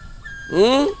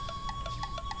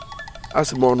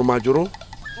 Asị m ọnụ majụrụ.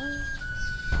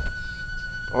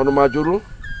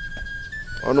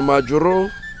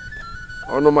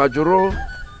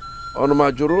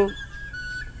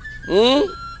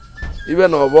 Ibe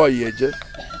na ọbọ yi eje.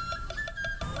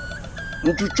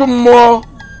 Nchuchu mmụọ.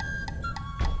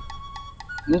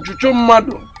 Nchuchu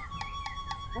mmadụ.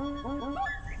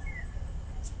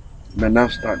 May now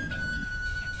stand.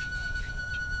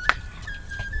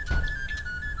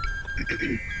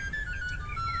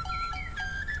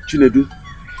 Chinedu,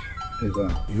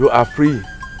 you are free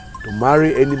to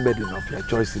marry any maiden of your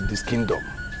choice in this kingdom.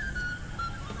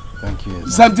 Thank you.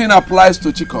 Same thing applies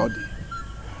to Chikodi.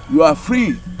 You are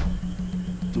free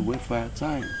to wait for your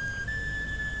time.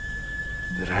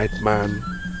 The right man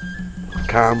will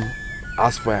come,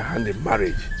 ask for a hand in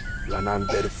marriage. You are now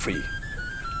very free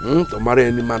to marry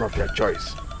any man of your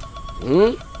choice.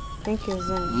 Thank you,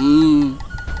 Zen.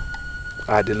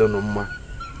 Adilo no ma.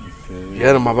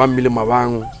 Yera mabambili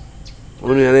mabangu.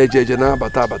 Unu yana eje na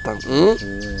bata.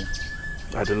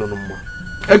 Adilo no ma.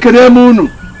 Ekene munu.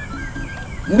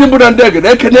 Ndi buda ndege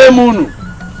ekene munu.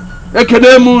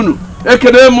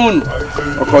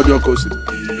 Okojo kosi.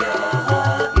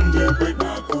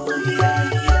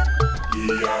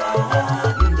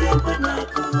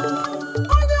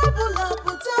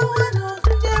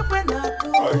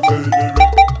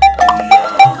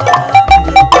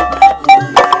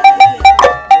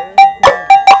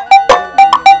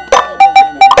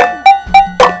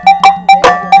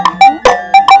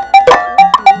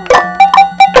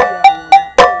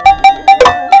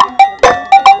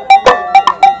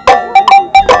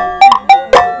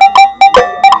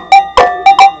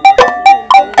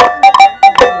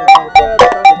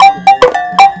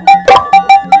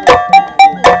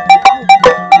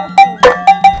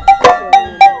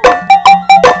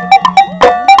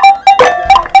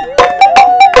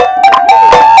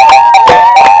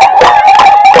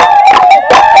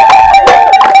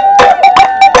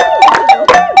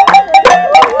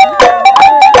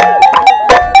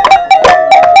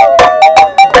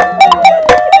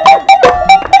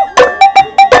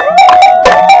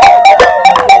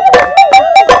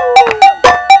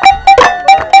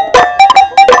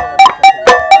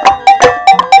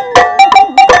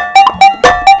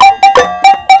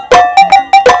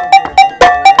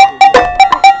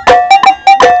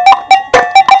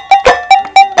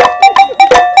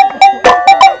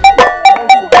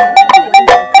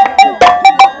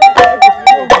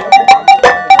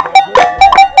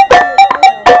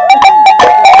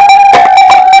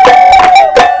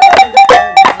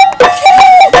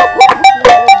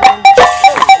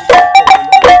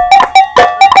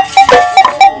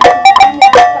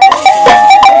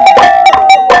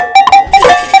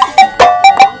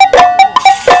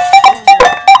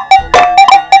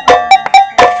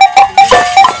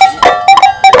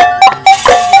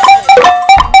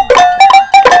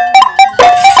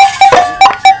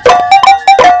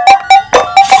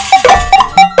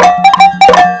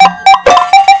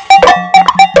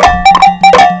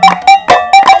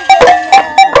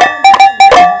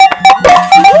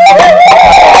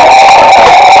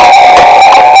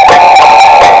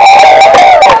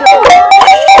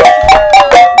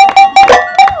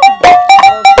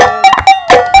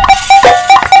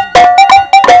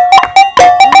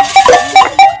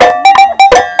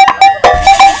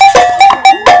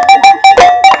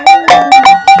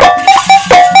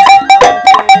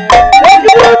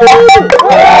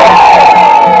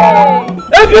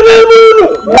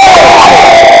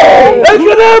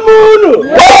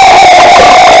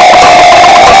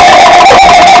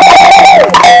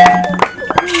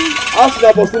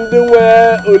 Asna bosinde we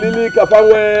olili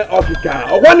kafanwe okika.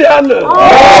 Okwani anu.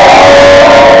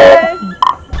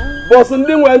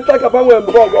 Bosinde we nta kafanwe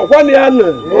mbog. Okwani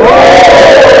anu.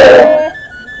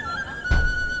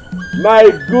 My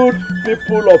good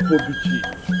people of Obichi,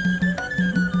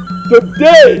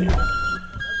 today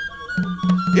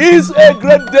is a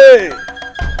great day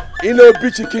in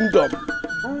Obichi Kingdom.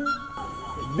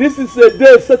 This is a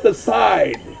day set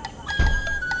aside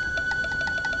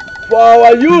for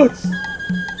our youth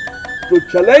to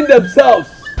challenge themselves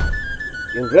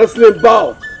in wrestling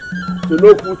bout to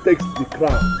know who takes the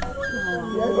crown.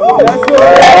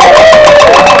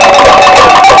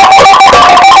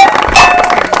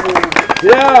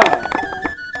 Yeah,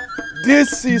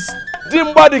 this is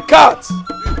Dimba the cat.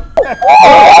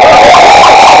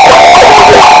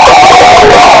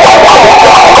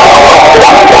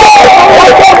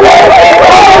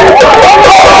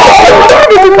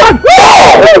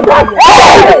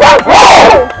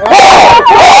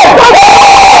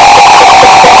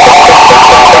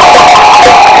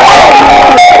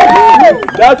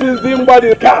 That is Dimba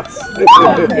the cat.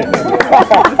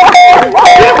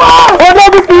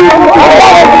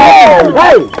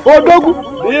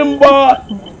 Dimba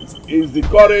is the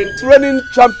current training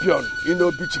champion in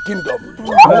Obichi Kingdom.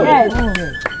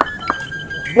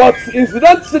 But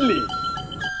incidentally,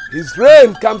 his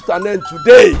reign comes to an end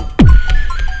today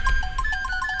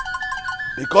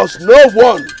because no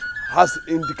one has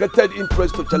indicated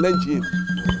interest to challenge him.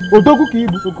 The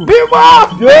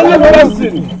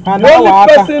only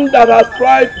person that has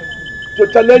tried to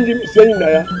challenge him is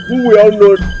Inaya, who we all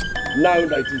know now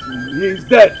that he is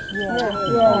dead.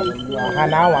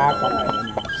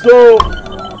 So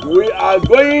we are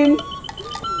going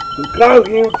to crown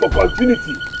him for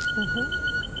continuity,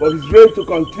 for his reign to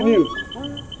continue.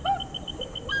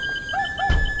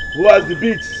 Who has the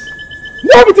beats?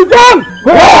 Name it to them!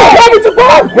 Name it to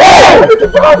them! Name it to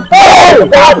them!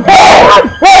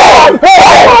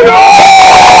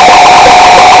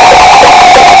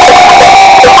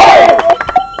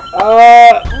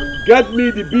 Get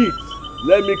me the beat.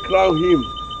 Let me crown him.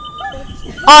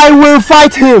 I will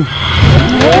fight him.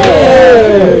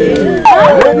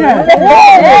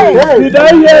 Did I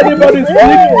hear anybody speak?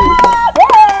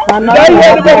 Did I hear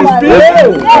anybody speak?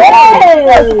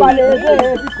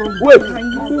 Wait.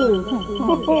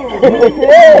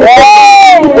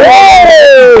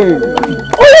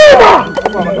 Olima!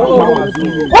 Do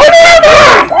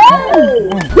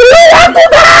you want to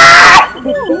die?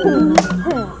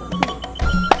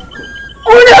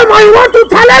 Olima, you want to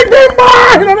challenge them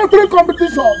in an wrestling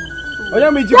competition? Do you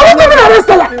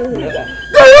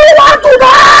want to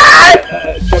die?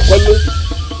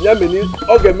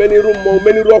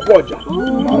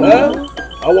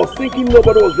 I was thinking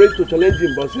nobody was ready to challenge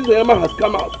him, but since the Yama has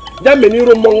come out,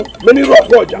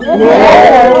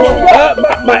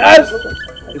 my eyes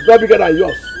is not bigger than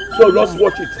yours, so let's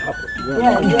watch it happen.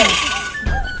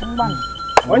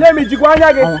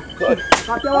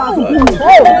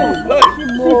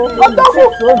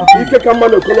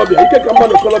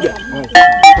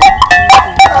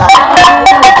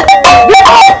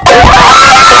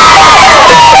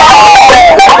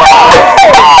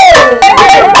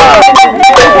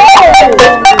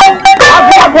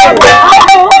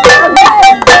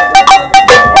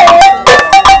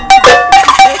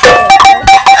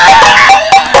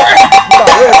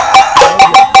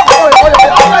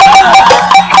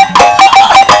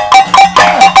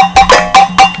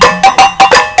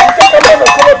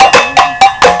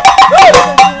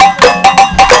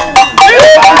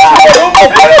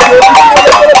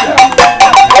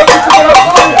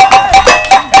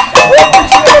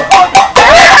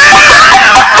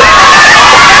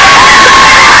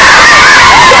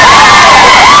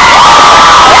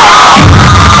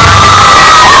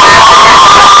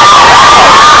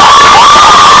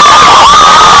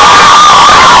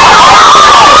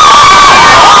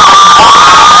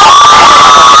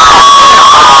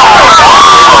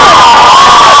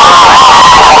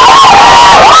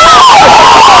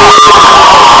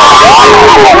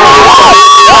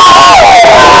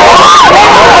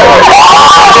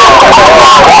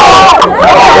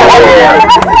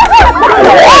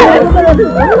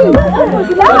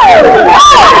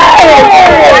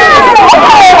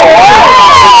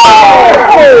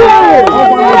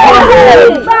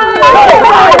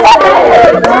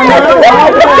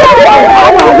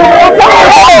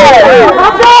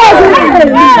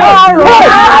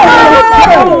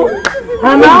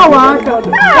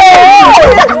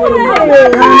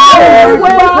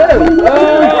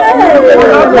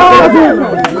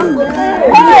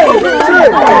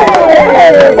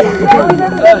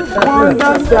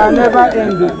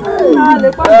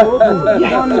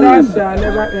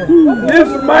 This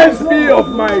reminds me of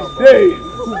my days.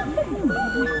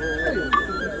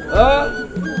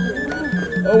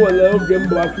 Oh, well, I'll get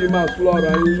back in my floor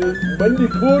and Bundy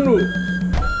Kunu.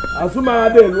 Asuma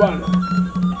de Luana.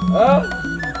 Oh,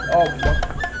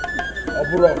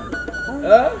 abroad.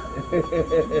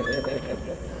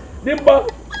 Dimba,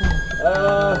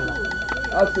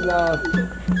 asina,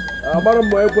 amara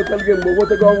mo eko talge mo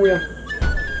wote go nwe ya.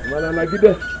 Mana na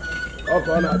gide.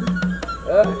 Oko na.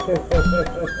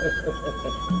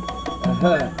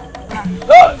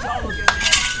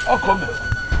 Oko me.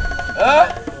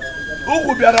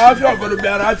 Ugu biara afia ogodo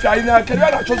biara afia ina kere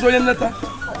na chozo yeneta.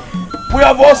 We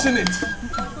have all seen it.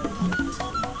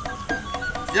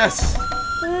 Yes.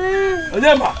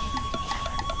 Onyema.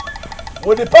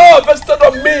 With the power vested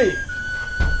on me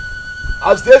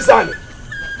as the Zani,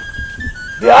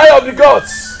 the eye of the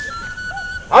gods,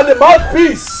 and the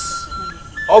mouthpiece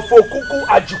of Okuku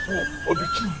Ajiku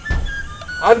Obichi,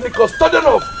 and the custodian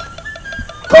of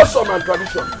custom and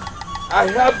tradition, I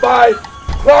hereby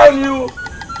crown you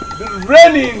the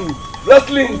reigning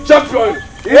wrestling champion.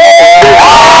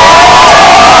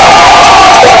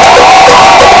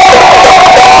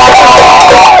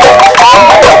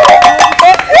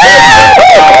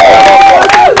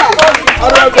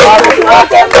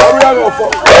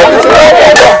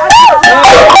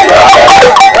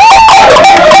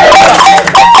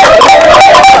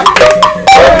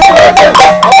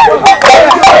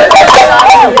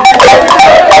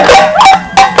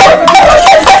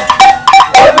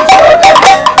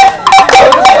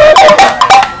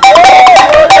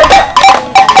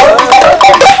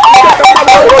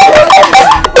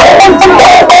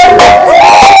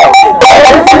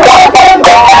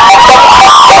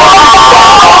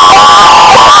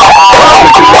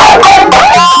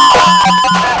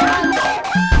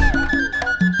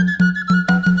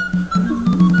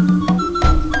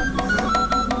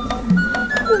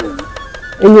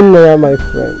 Ini, my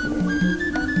friend,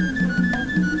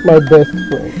 my best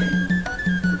friend.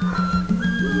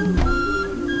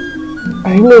 I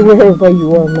know wherever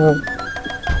you are now,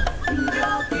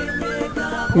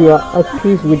 you are at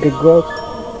peace with the gods.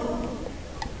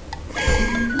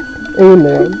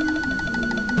 Amen.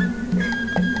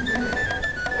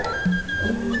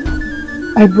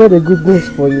 I brought a good news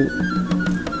for you.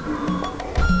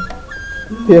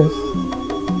 Yes.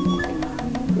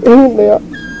 Amen.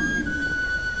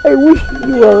 I wish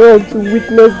you were around to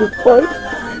witness the fight.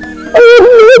 I am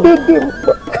not a demon.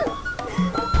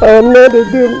 I am not a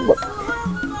demon.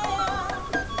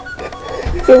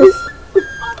 Yes.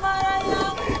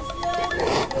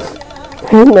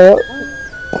 Now,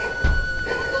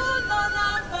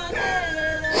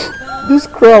 this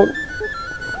crown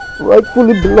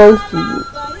rightfully belongs to you.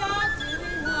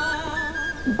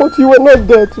 But you were not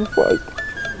there to fight.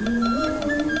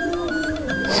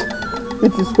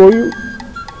 It is for you.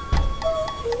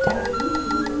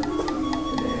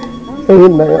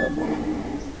 Naya,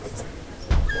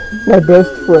 my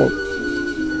best friend,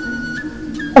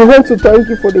 I want to thank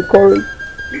you for the courage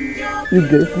you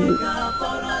gave me.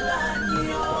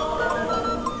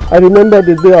 I remember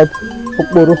the day at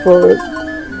Okporo Forest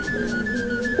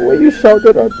when you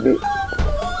shouted at me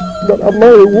that I'm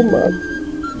not a woman,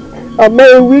 I'm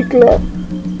not a weakler.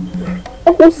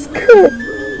 I was scared.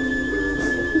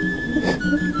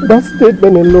 That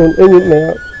statement alone,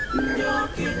 Naya,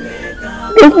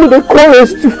 gave me the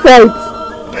courage to fight.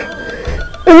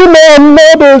 Even though I'm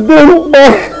not a good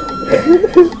man.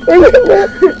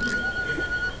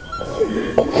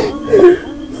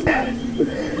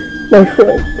 My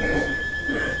friend,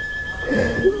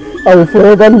 I will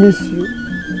forever miss you.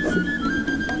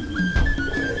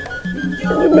 I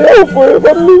will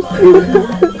forever miss you.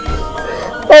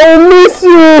 I will miss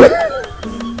you.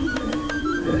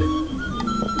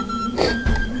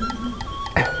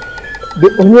 The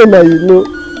Onyema you know,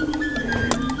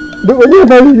 the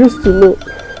Onyema you used to know,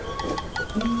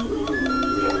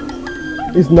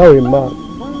 is now a man.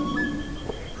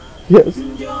 Yes.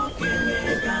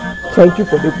 Thank you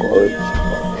for the courage.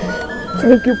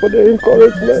 Thank you for the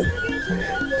encouragement.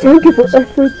 Thank you for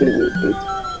everything you did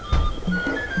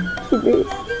to me.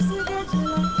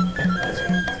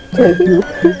 Thank you.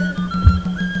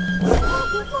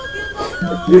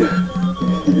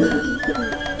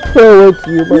 Farewell to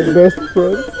you, my best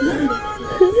friend.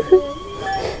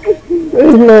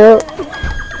 Amen.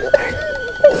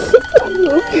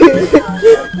 Okay.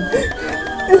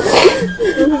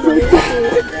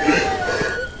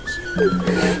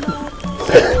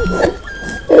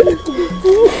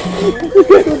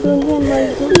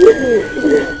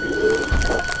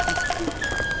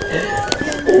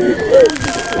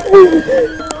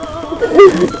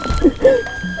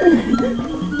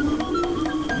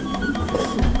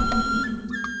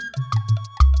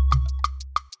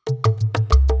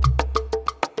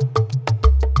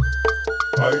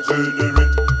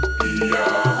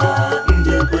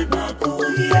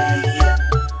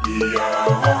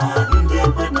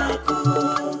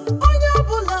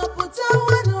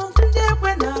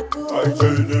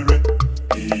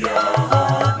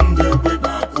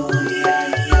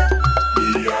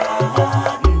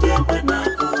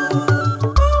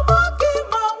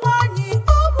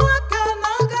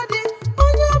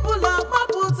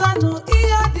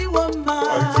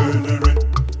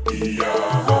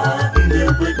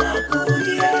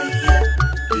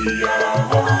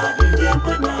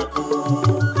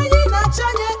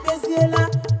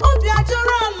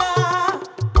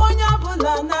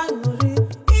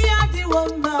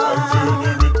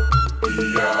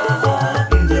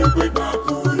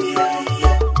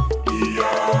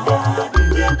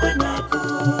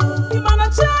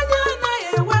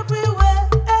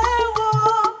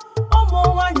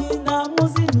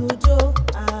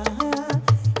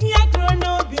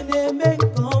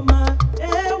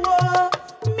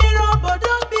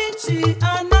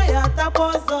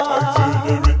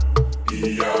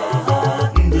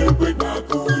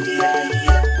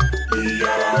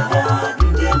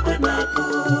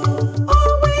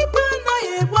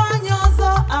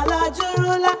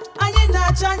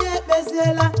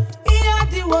 ekpeziela ihe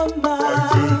adịwo mma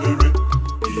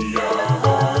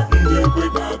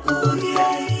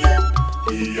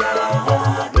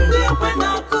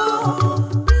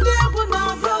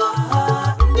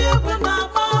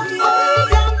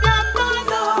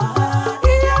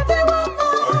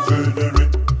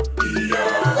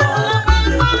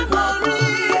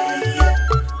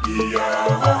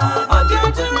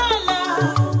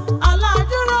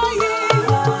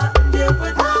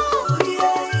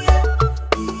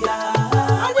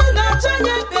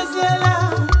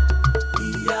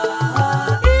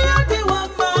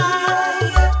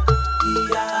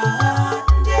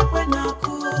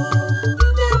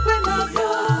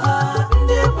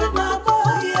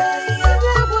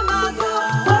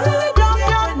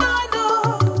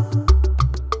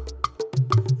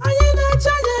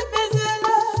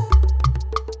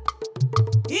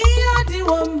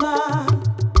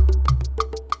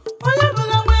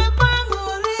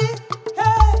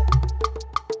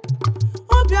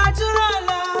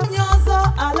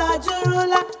Ala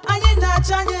jurula, anyị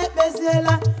na-acha anya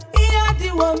ekpeziela